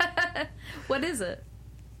 What is it?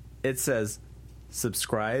 It says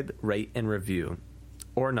subscribe, rate, and review.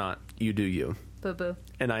 Or not. You do you. Boo boo.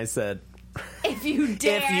 And I said, If you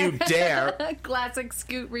dare. if you dare. Classic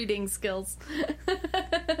Scoot reading skills.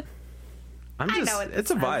 I'm just, I know what it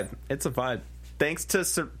it's a says. vibe. It's a vibe. Thanks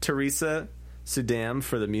to Teresa Sudam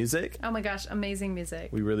for the music. Oh my gosh, amazing music.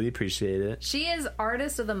 We really appreciate it. She is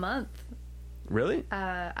Artist of the Month Really?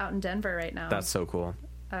 out in Denver right now. That's so cool.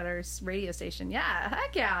 At our radio station. Yeah,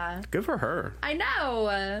 heck yeah. Good for her. I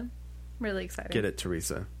know. Really excited. Get it,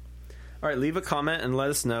 Teresa. All right, leave a comment and let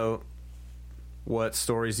us know what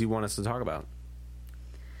stories you want us to talk about.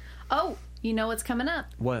 Oh, you know what's coming up?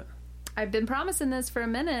 What? I've been promising this for a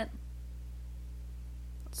minute.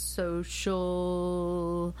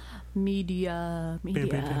 Social media.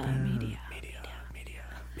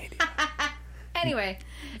 Anyway,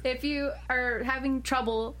 if you are having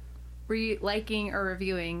trouble liking or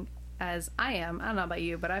reviewing, as I am, I don't know about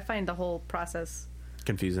you, but I find the whole process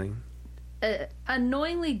Confusing.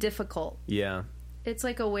 Annoyingly difficult. Yeah. It's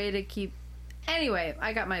like a way to keep... Anyway,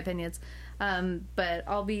 I got my opinions. But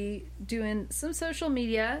I'll be doing some social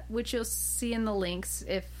media, which you'll see in the links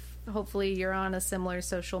if hopefully you're on a similar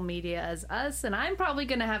social media as us. And I'm probably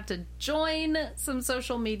going to have to join some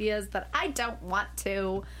social medias that I don't want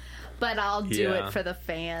to, but I'll do it for the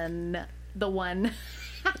fan. The one.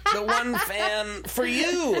 The one fan for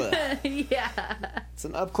you. Yeah. It's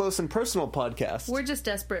an up close and personal podcast. We're just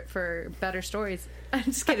desperate for better stories. I'm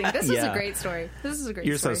just kidding. This is a great story. This is a great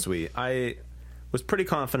You're story. so sweet. I was pretty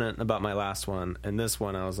confident about my last one, and this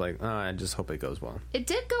one I was like, oh, I just hope it goes well. It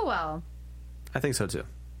did go well. I think so too.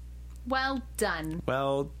 Well done.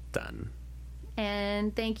 Well done.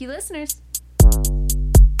 And thank you, listeners.